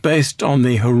is based on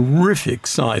the horrific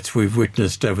sights we've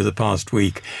witnessed over the past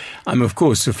week. I'm, of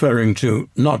course, referring to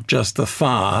not just the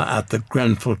fire at the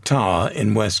Grenfell Tower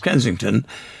in West Kensington,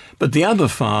 but the other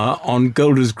fire on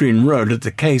Golders Green Road at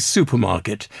the Case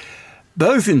supermarket.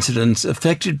 Both incidents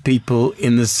affected people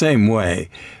in the same way.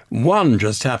 One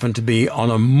just happened to be on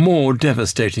a more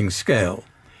devastating scale.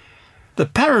 The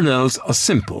parallels are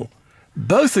simple.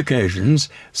 Both occasions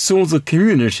saw the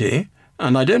community,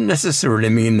 and I don't necessarily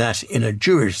mean that in a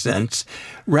Jewish sense,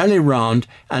 rally round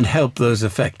and help those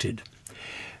affected.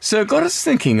 So it got us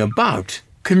thinking about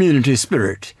community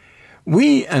spirit.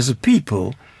 We as a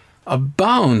people are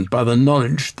bound by the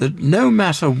knowledge that no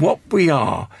matter what we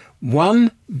are,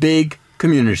 one big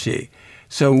community.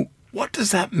 So what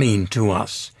does that mean to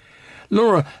us?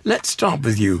 Laura, let's start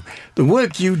with you. The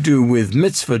work you do with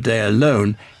Mitzvah Day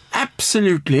alone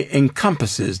absolutely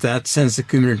encompasses that sense of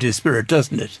community spirit,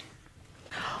 doesn't it?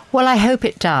 Well, I hope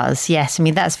it does, yes. I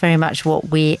mean, that's very much what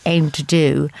we aim to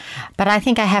do. But I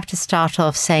think I have to start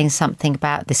off saying something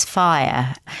about this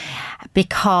fire,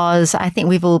 because I think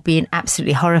we've all been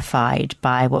absolutely horrified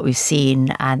by what we've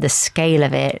seen and the scale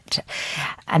of it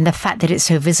and the fact that it's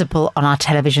so visible on our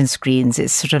television screens.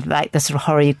 It's sort of like the sort of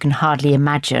horror you can hardly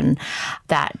imagine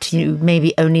that you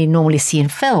maybe only normally see in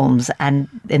films, and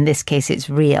in this case it's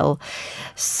real.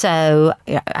 So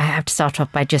I have to start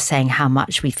off by just saying how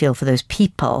much we feel for those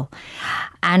people.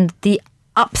 And the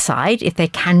upside, if there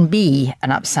can be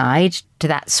an upside to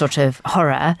that sort of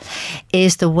horror,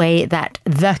 is the way that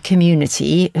the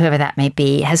community, whoever that may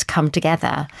be, has come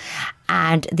together,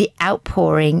 and the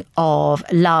outpouring of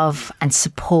love and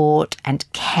support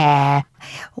and care,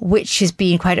 which has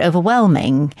been quite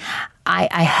overwhelming.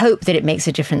 I hope that it makes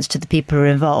a difference to the people who are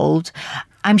involved.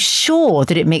 I'm sure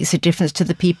that it makes a difference to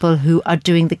the people who are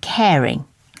doing the caring,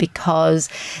 because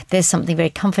there's something very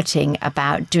comforting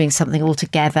about doing something all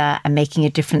together and making a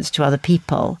difference to other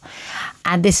people.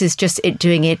 And this is just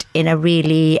doing it in a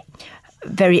really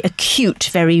very acute,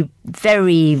 very,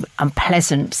 very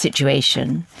unpleasant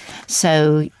situation.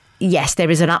 So yes, there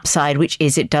is an upside, which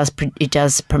is it does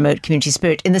promote community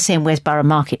spirit in the same way as Borough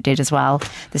Market did as well,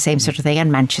 the same sort of thing,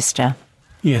 and Manchester.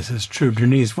 Yes, that's true.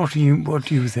 Denise, what do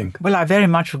you think? Well, I very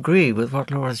much agree with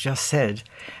what Laura's just said.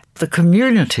 The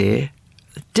community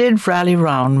did rally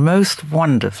round most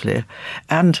wonderfully,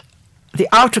 and the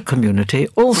outer community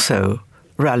also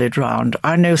rallied round.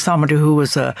 I know somebody who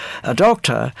was a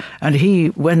doctor, and he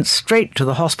went straight to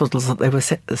the hospitals that they were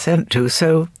sent to.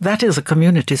 So that is a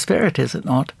community spirit, is it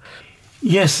not?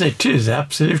 Yes, it is,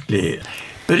 absolutely.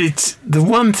 But it's the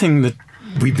one thing that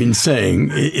we've been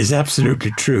saying is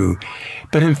absolutely true.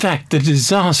 But in fact, the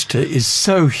disaster is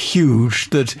so huge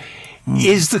that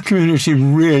is the community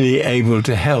really able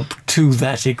to help to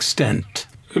that extent?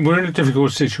 We're in a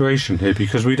difficult situation here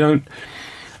because we don't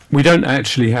We don't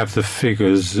actually have the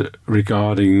figures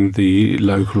regarding the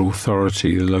local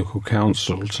authority, the local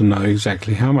council, to know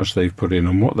exactly how much they've put in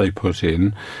and what they put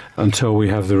in until we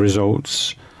have the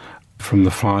results from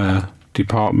the fire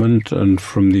department and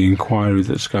from the inquiry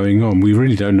that's going on. We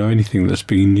really don't know anything that's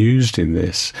being used in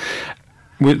this.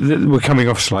 We're coming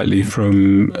off slightly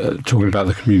from talking about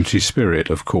the community spirit,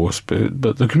 of course, but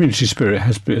the community spirit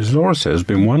has been, as Laura says,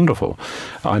 been wonderful.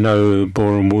 I know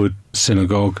Boreham Wood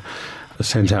Synagogue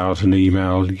sent out an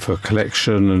email for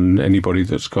collection, and anybody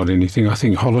that's got anything. I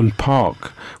think Holland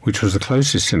Park, which was the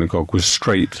closest synagogue, was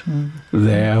straight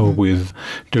there with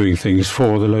doing things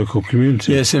for the local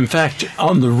community. Yes, in fact,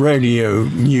 on the radio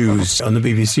news, on the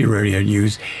BBC radio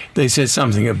news, they said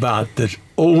something about that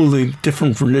all the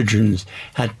different religions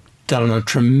had done a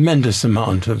tremendous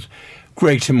amount of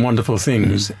great and wonderful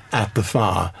things at the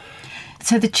fire.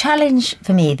 So the challenge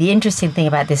for me, the interesting thing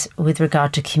about this with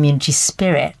regard to community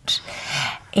spirit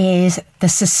is the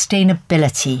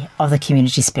sustainability of the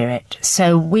community spirit.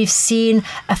 So we've seen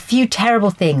a few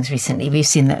terrible things recently. We've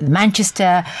seen the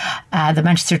Manchester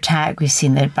attack, we've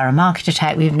seen the Borough Market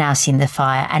attack, we've now seen the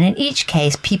fire. And in each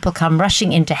case, people come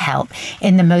rushing in to help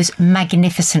in the most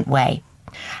magnificent way.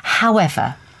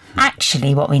 However,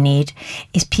 actually what we need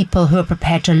is people who are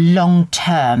prepared to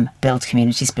long-term build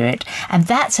community spirit. And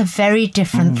that's a very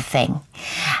different thing.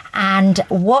 And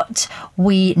what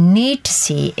we need to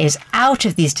see is out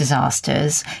of these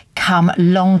disasters come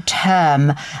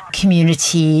long-term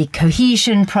community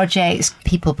cohesion projects,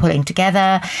 people pulling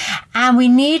together. And we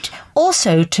need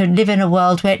also to live in a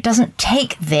world where it doesn't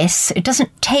take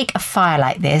a fire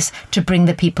like this to bring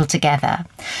the people together.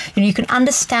 You can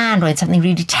understand when something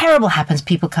really terrible happens,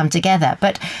 people come together.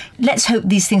 But let's hope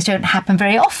these things don't happen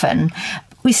very often.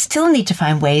 We still need to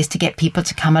find ways to get people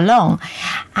to come along.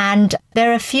 And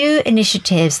there are a few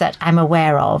initiatives that I'm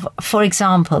aware of. For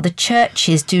example, the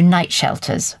churches do night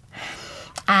shelters.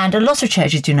 And a lot of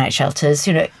churches do night shelters,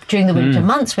 during the winter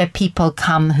months where people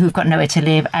come who've got nowhere to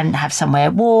live and have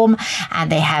somewhere warm,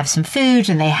 and they have some food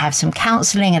and they have some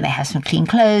counselling and they have some clean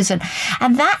clothes. And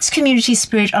that's community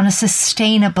spirit on a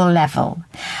sustainable level.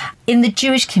 In the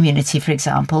Jewish community, for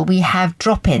example, we have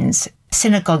drop-ins.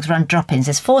 Synagogues run drop-ins.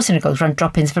 There's 4 synagogues run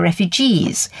drop-ins for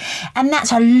refugees. And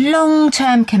that's a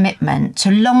long-term commitment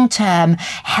to long-term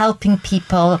helping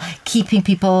people, keeping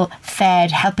people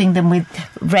fed, helping them with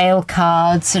rail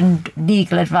cards and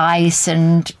legal advice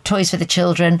and toys for the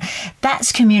children.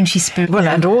 That's community spirit. Well,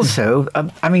 and also,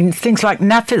 things like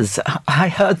nappies. I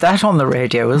heard that on the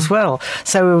radio as well.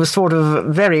 So it was sort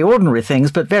of very ordinary things,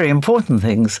 but very important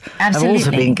things. Absolutely. Have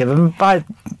also been given by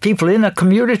people in a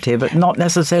community, but not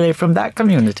necessarily from that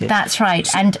community. That's right.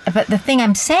 But the thing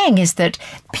I'm saying is that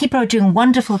people are doing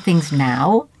wonderful things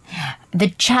now. The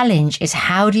challenge is,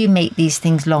 how do you make these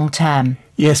things long term?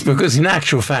 Yes, because in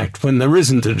actual fact, when there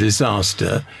isn't a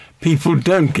disaster, people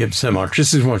don't give so much.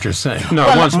 This is what you're saying. No,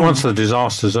 once the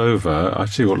disaster's over, I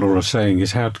see what Laura's saying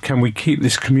is, how can we keep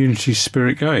this community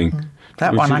spirit going?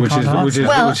 That one I can't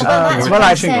answer.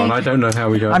 I don't know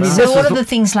how we go about it. So all of the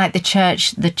things like the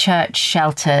church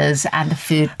shelters and the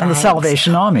food banks, and the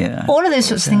Salvation Army, all of those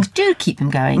sorts of things do keep them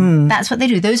going. That's what they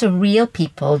do. Those are real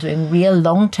people doing real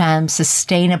long-term,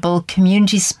 sustainable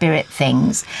community spirit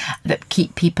things that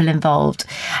keep people involved.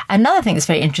 Another thing that's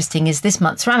very interesting is this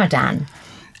month's Ramadan.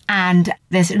 And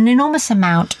there's an enormous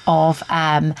amount of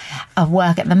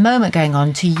work at the moment going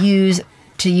on to use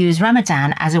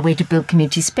Ramadan as a way to build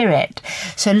community spirit.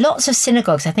 So lots of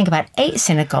synagogues, I think about 8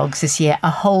 synagogues this year,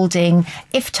 are holding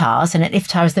iftars, and an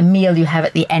iftar is the meal you have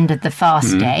at the end of the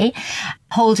fast day,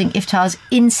 holding iftars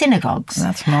in synagogues.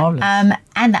 That's marvellous.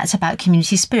 And that's about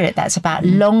community spirit. That's about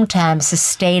long-term,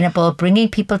 sustainable, bringing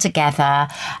people together,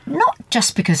 not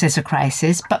just because there's a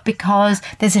crisis, but because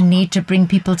there's a need to bring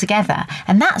people together.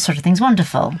 And that sort of thing's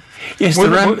wonderful. Yes,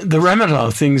 the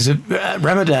Ramadan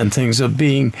things have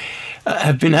been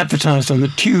advertised on the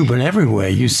tube and everywhere.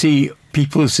 You see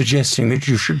people suggesting that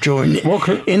you should join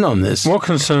in on this. What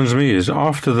concerns me is,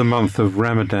 after the month of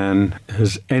Ramadan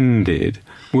has ended,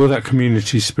 will that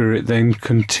community spirit then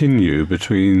continue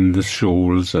between the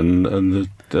shuls and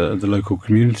the local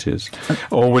communities?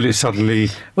 Or will it suddenly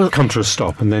come to a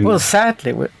stop and then... Well,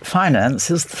 sadly, finance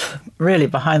is really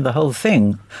behind the whole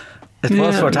thing. It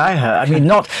was what I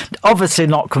heard. Obviously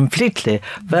not completely,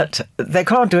 but they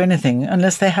can't do anything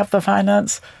unless they have the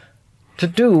finance to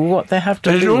do what they have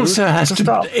to do. But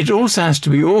it also has to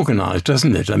be organised,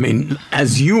 doesn't it?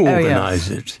 As you organise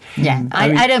it. Yeah,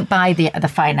 I don't buy the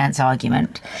finance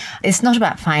argument. It's not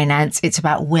about finance, it's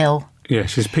about will.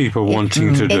 Yes, it's people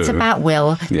wanting to do. It's about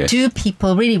will. Yes. Do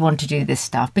people really want to do this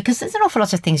stuff? Because there's an awful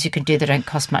lot of things you can do that don't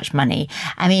cost much money.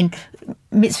 I mean,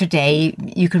 Mitzvah Day,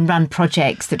 you can run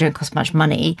projects that don't cost much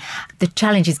money. The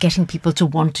challenge is getting people to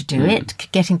want to do it,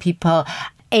 getting people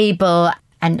able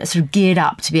and sort of geared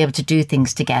up to be able to do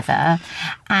things together,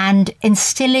 and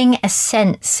instilling a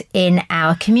sense in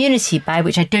our community, by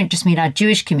which I don't just mean our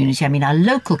Jewish community, I mean our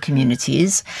local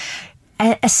communities,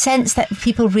 a sense that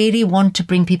people really want to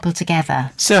bring people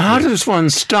together. So how does one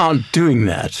start doing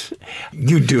that?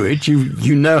 You do it,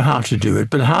 you know how to do it,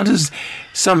 but how does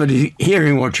somebody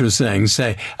hearing what you're saying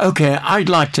say, OK, I'd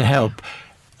like to help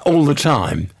all the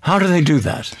time? How do they do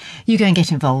that? You go and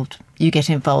get involved. You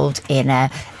get involved in a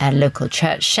local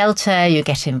church shelter. You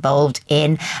get involved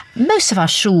in... Most of our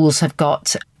shuls have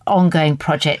got ongoing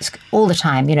projects all the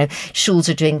time. You know, shuls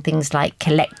are doing things like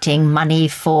collecting money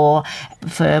for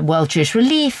World Jewish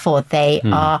Relief, or they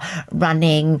are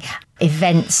running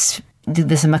events.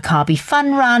 There's a Maccabi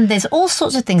fun run. There's all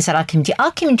sorts of things that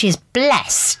our community is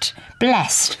blessed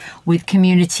with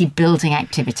community building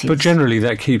activities. But generally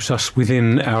that keeps us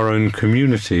within our own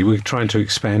community. We're trying to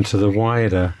expand to the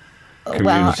wider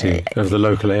community of the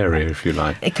local area, if you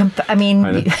like.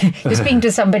 You're speaking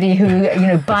to somebody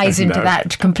who buys into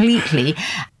that completely,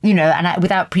 and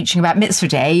without preaching about Mitzvah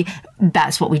Day,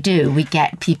 that's what we do. We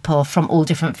get people from all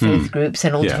different faith groups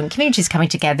and all different communities coming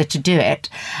together to do it.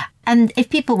 And if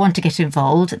people want to get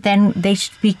involved, then they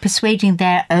should be persuading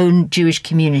their own Jewish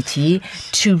community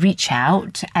to reach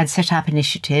out and set up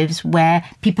initiatives where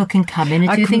people can come in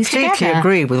and do things together. I completely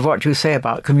agree with what you say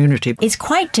about community. It's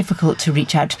quite difficult to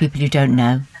reach out to people you don't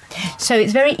know. So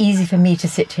it's very easy for me to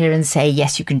sit here and say,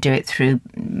 yes, you can do it through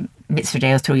Mitzvah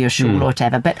Day or through your shul or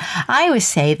whatever. But I always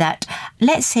say that,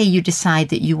 let's say you decide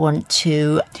that you want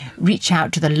to reach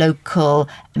out to the local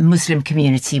Muslim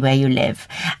community where you live.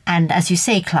 And as you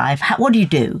say, Clive, what do you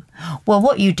do? Well,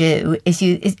 what you do is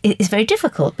it's very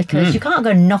difficult, because you can't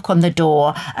go knock on the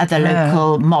door of the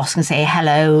local mosque and say,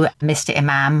 hello, Mr.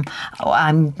 Imam,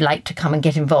 I'd like to come and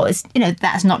get involved.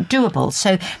 That's not doable.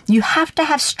 So you have to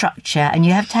have structure, and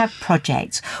you have to have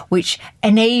projects which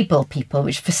enable people,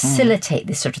 which facilitate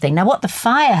this sort of thing. Now, what the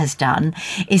fire has done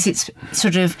is it's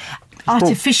sort of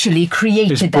artificially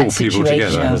created that situation. People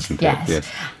together, hasn't it?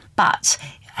 Yes. But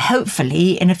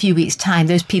hopefully in a few weeks' time,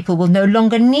 those people will no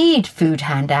longer need food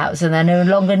handouts, and they no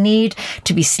longer need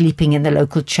to be sleeping in the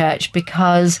local church,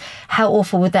 because how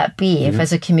awful would that be if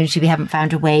as a community we haven't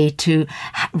found a way to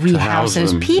rehouse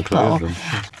those people.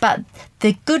 But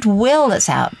the goodwill that's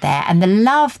out there, and the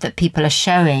love that people are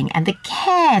showing, and the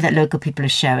care that local people are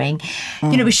showing,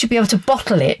 we should be able to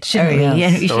bottle it, shouldn't we?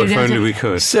 Yes. If only we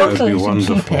could. That would be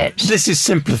wonderful. This is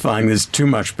simplifying this too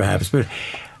much, perhaps, but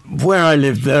where I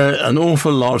live, there are an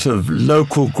awful lot of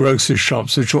local grocery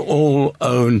shops which are all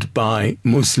owned by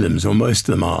Muslims, or most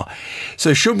of them are.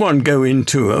 So should one go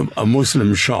into a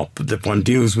Muslim shop that one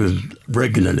deals with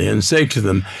regularly and say to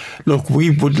them, look, we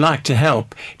would like to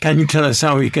help. Can you tell us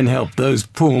how we can help those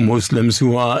poor Muslims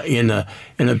who are in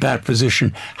a bad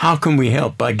position? How can we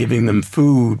help? By giving them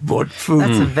food? What food?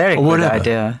 That's a very good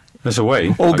idea. There's a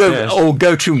way. Or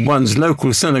go to one's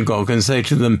local synagogue and say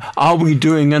to them, are we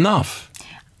doing enough?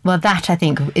 Well, that, I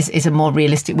think, is a more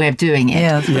realistic way of doing it.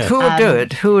 Yeah. Who would do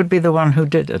it? Who would be the one who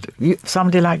did it?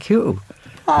 Somebody like you.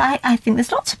 Well, I think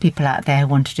there's lots of people out there who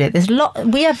want to do it.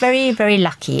 We are very, very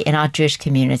lucky in our Jewish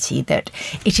community that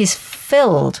it is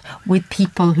filled with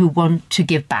people who want to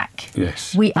give back.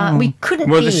 Yes. We couldn't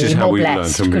be more blessed, this is how we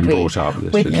learned and been brought up.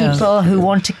 With people who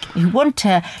want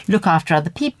to look after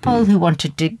other people, who want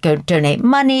to go donate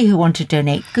money, who want to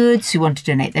donate goods, who want to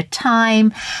donate their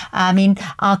time. I mean,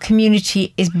 our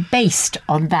community is based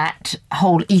on that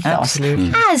whole ethos,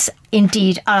 as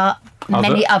indeed are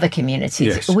many other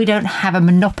communities. Yes. We don't have a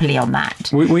monopoly on that.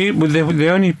 The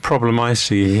only problem I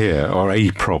see here, or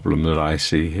a problem that I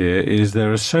see here, is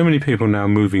there are so many people now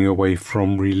moving away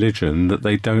from religion that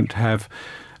they don't have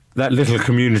that little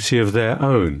community of their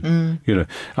own.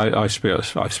 I've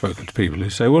spoken to people who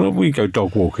say, well, we go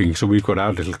dog walking, so we've got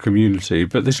our little community,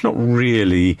 but it's not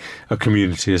really a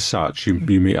community as such. You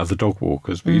meet other dog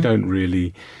walkers, but you don't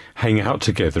really hang out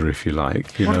together, if you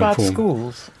like. What about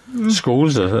schools?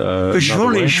 Schools are... But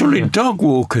surely dog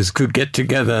walkers could get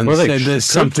together and say there's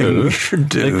something we should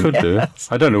do. They could do.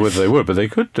 I don't know whether they would, but they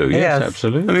could do. Yes,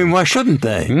 absolutely. I mean, why shouldn't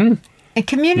they? A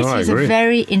community No, I is a agree.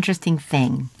 very interesting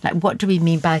thing. Like, what do we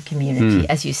mean by community?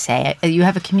 As you say, you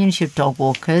have a community of dog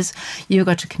walkers. You've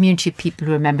got a community of people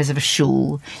who are members of a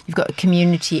shul. You've got a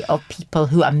community of people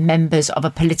who are members of a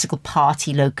political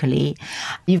party locally.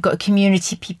 You've got a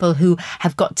community of people who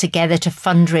have got together to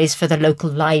fundraise for the local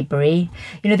library.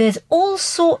 There's all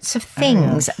sorts of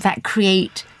things that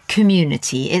create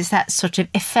community. It's that sort of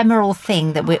ephemeral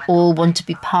thing that we all want to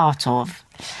be part of.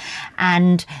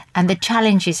 And the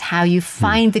challenge is how you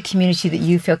find the community that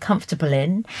you feel comfortable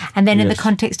in. And then in the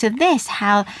context of this,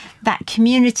 how that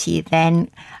community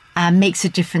then makes a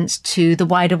difference to the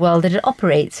wider world that it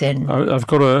operates in. I've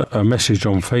got a message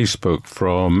on Facebook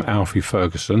from Alfie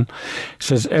Ferguson. It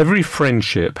says, every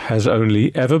friendship has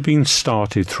only ever been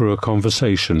started through a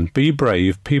conversation. Be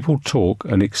brave, people talk,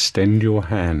 and extend your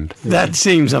hand. That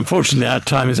seems, unfortunately, our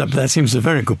time is up. That seems a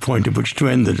very good point at which to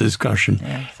end the discussion.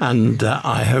 Yes. And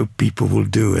I hope people will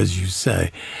do as you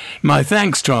say. My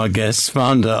thanks to our guests,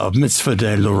 founder of Mitzvah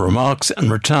Day Laura Marks and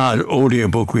retired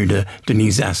audiobook reader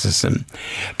Denise Asserson.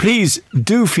 Please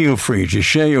do feel free to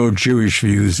share your Jewish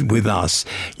views with us.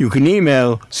 You can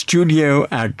email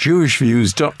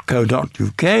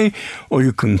studio@jewishviews.co.uk or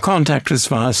you can contact us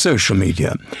via social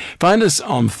media. Find us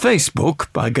on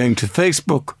Facebook by going to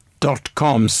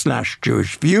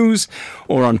facebook.com/jewishviews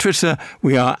or on Twitter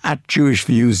we are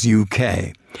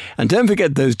 @jewishviewsuk. And don't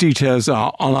forget those details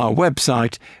are on our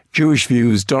website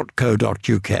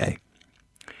jewishviews.co.uk.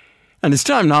 And it's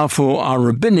time now for our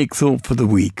rabbinic thought for the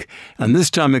week. And this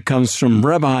time it comes from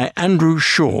Rabbi Andrew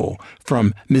Shaw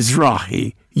from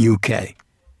Mizrahi, UK.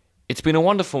 It's been a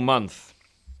wonderful month,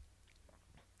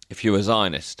 if you're a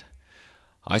Zionist.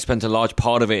 I spent a large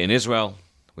part of it in Israel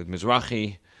with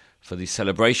Mizrahi for the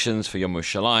celebrations for Yom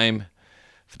Yerushalayim,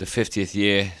 for the 50th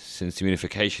year since the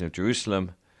unification of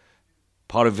Jerusalem.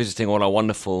 Part of visiting all our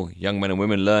wonderful young men and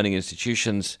women learning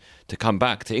institutions to come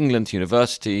back to England, to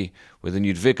university, with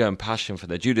renewed vigour and passion for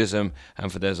their Judaism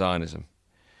and for their Zionism.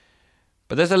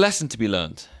 But there's a lesson to be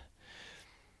learned.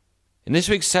 In this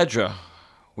week's Sedra,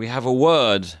 we have a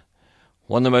word,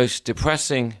 one of the most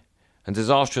depressing and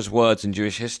disastrous words in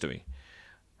Jewish history.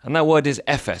 And that word is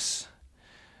Ephes.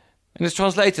 And it's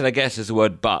translated, I guess, as the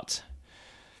word but.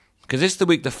 Because this is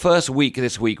the first week of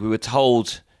this week, we were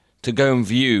told to go and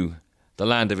view the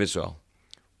land of Israel.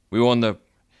 We were on the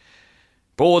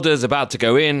borders, about to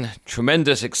go in,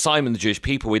 tremendous excitement, the Jewish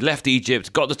people. We'd left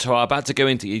Egypt, got the Torah, about to go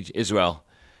into Israel.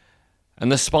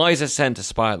 And the spies are sent to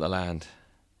spy out the land.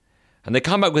 And they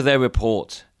come back with their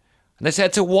report. And they say,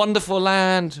 it's a wonderful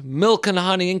land, milk and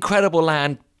honey, incredible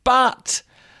land, but...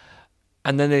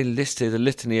 And then they listed a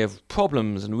litany of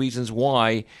problems and reasons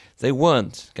why they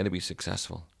weren't going to be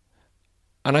successful.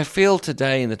 And I feel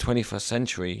today in the 21st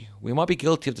century, we might be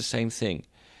guilty of the same thing.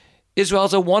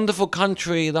 Israel's a wonderful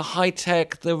country, the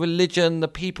high-tech, the religion, the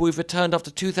people we've returned after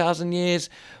 2,000 years,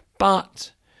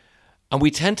 but... And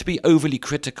we tend to be overly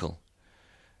critical.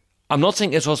 I'm not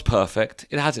saying Israel's perfect,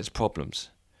 it has its problems.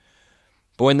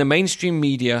 But when the mainstream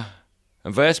media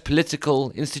and various political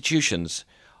institutions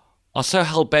are so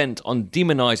hell-bent on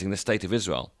demonizing the state of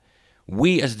Israel,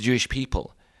 we as the Jewish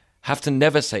people have to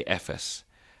never say Ephes.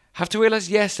 Have to realize,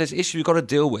 yes, there's issues we've got to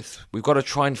deal with, we've got to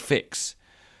try and fix.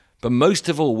 But most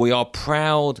of all, we are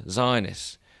proud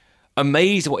Zionists,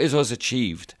 amazed at what Israel has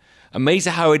achieved, amazed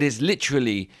at how it is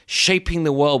literally shaping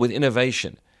the world with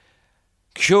innovation,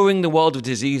 curing the world of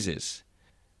diseases,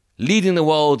 leading the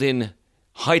world in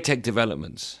high-tech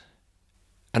developments,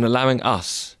 and allowing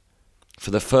us,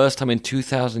 for the first time in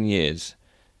 2,000 years,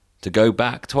 to go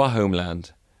back to our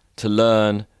homeland, to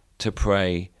learn, to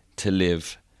pray, to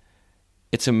live.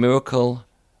 It's a miracle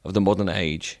of the modern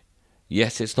age.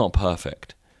 Yes, it's not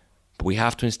perfect, but we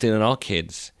have to instill in our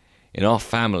kids, in our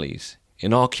families,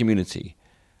 in our community,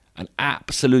 an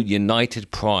absolute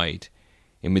united pride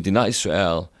in Medinat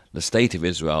Israel, the state of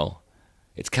Israel.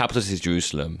 Its capital is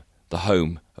Jerusalem, the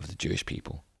home of the Jewish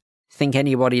people. I think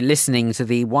anybody listening to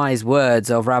the wise words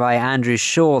of Rabbi Andrew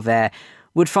Shaw there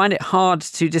would find it hard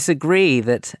to disagree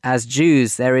that as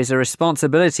Jews there is a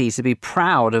responsibility to be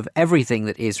proud of everything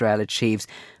that Israel achieves,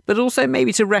 but also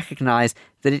maybe to recognise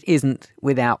that it isn't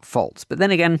without fault. But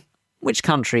then again, which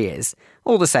country is?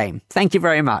 All the same, thank you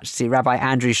very much to Rabbi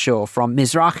Andrew Shaw from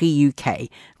Mizrahi, UK,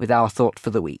 with our thought for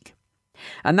the week.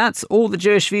 And that's all the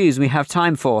Jewish Views we have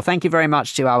time for. Thank you very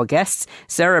much to our guests,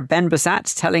 Sara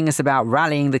Benbassat, telling us about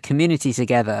rallying the community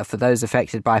together for those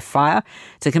affected by fire,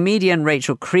 to comedian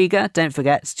Rachel Creeger. Don't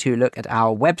forget to look at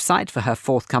our website for her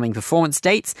forthcoming performance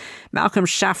dates. Malcolm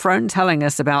Shaffron telling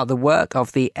us about the work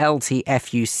of the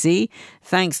LTFUC.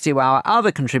 Thanks to our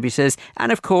other contributors,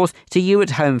 and of course to you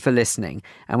at home for listening.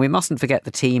 And we mustn't forget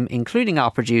the team, including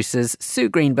our producers, Sue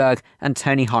Greenberg and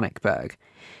Tony Honigberg.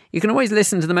 You can always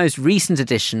listen to the most recent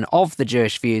edition of The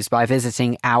Jewish Views by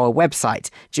visiting our website,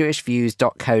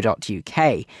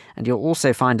 jewishviews.co.uk, and you'll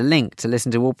also find a link to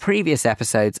listen to all previous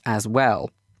episodes as well.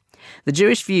 The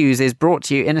Jewish Views is brought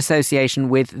to you in association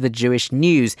with The Jewish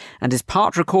News and is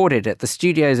part recorded at the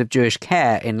studios of Jewish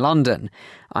Care in London.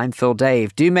 I'm Phil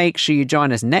Dave. Do make sure you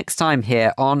join us next time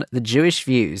here on The Jewish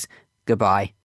Views. Goodbye.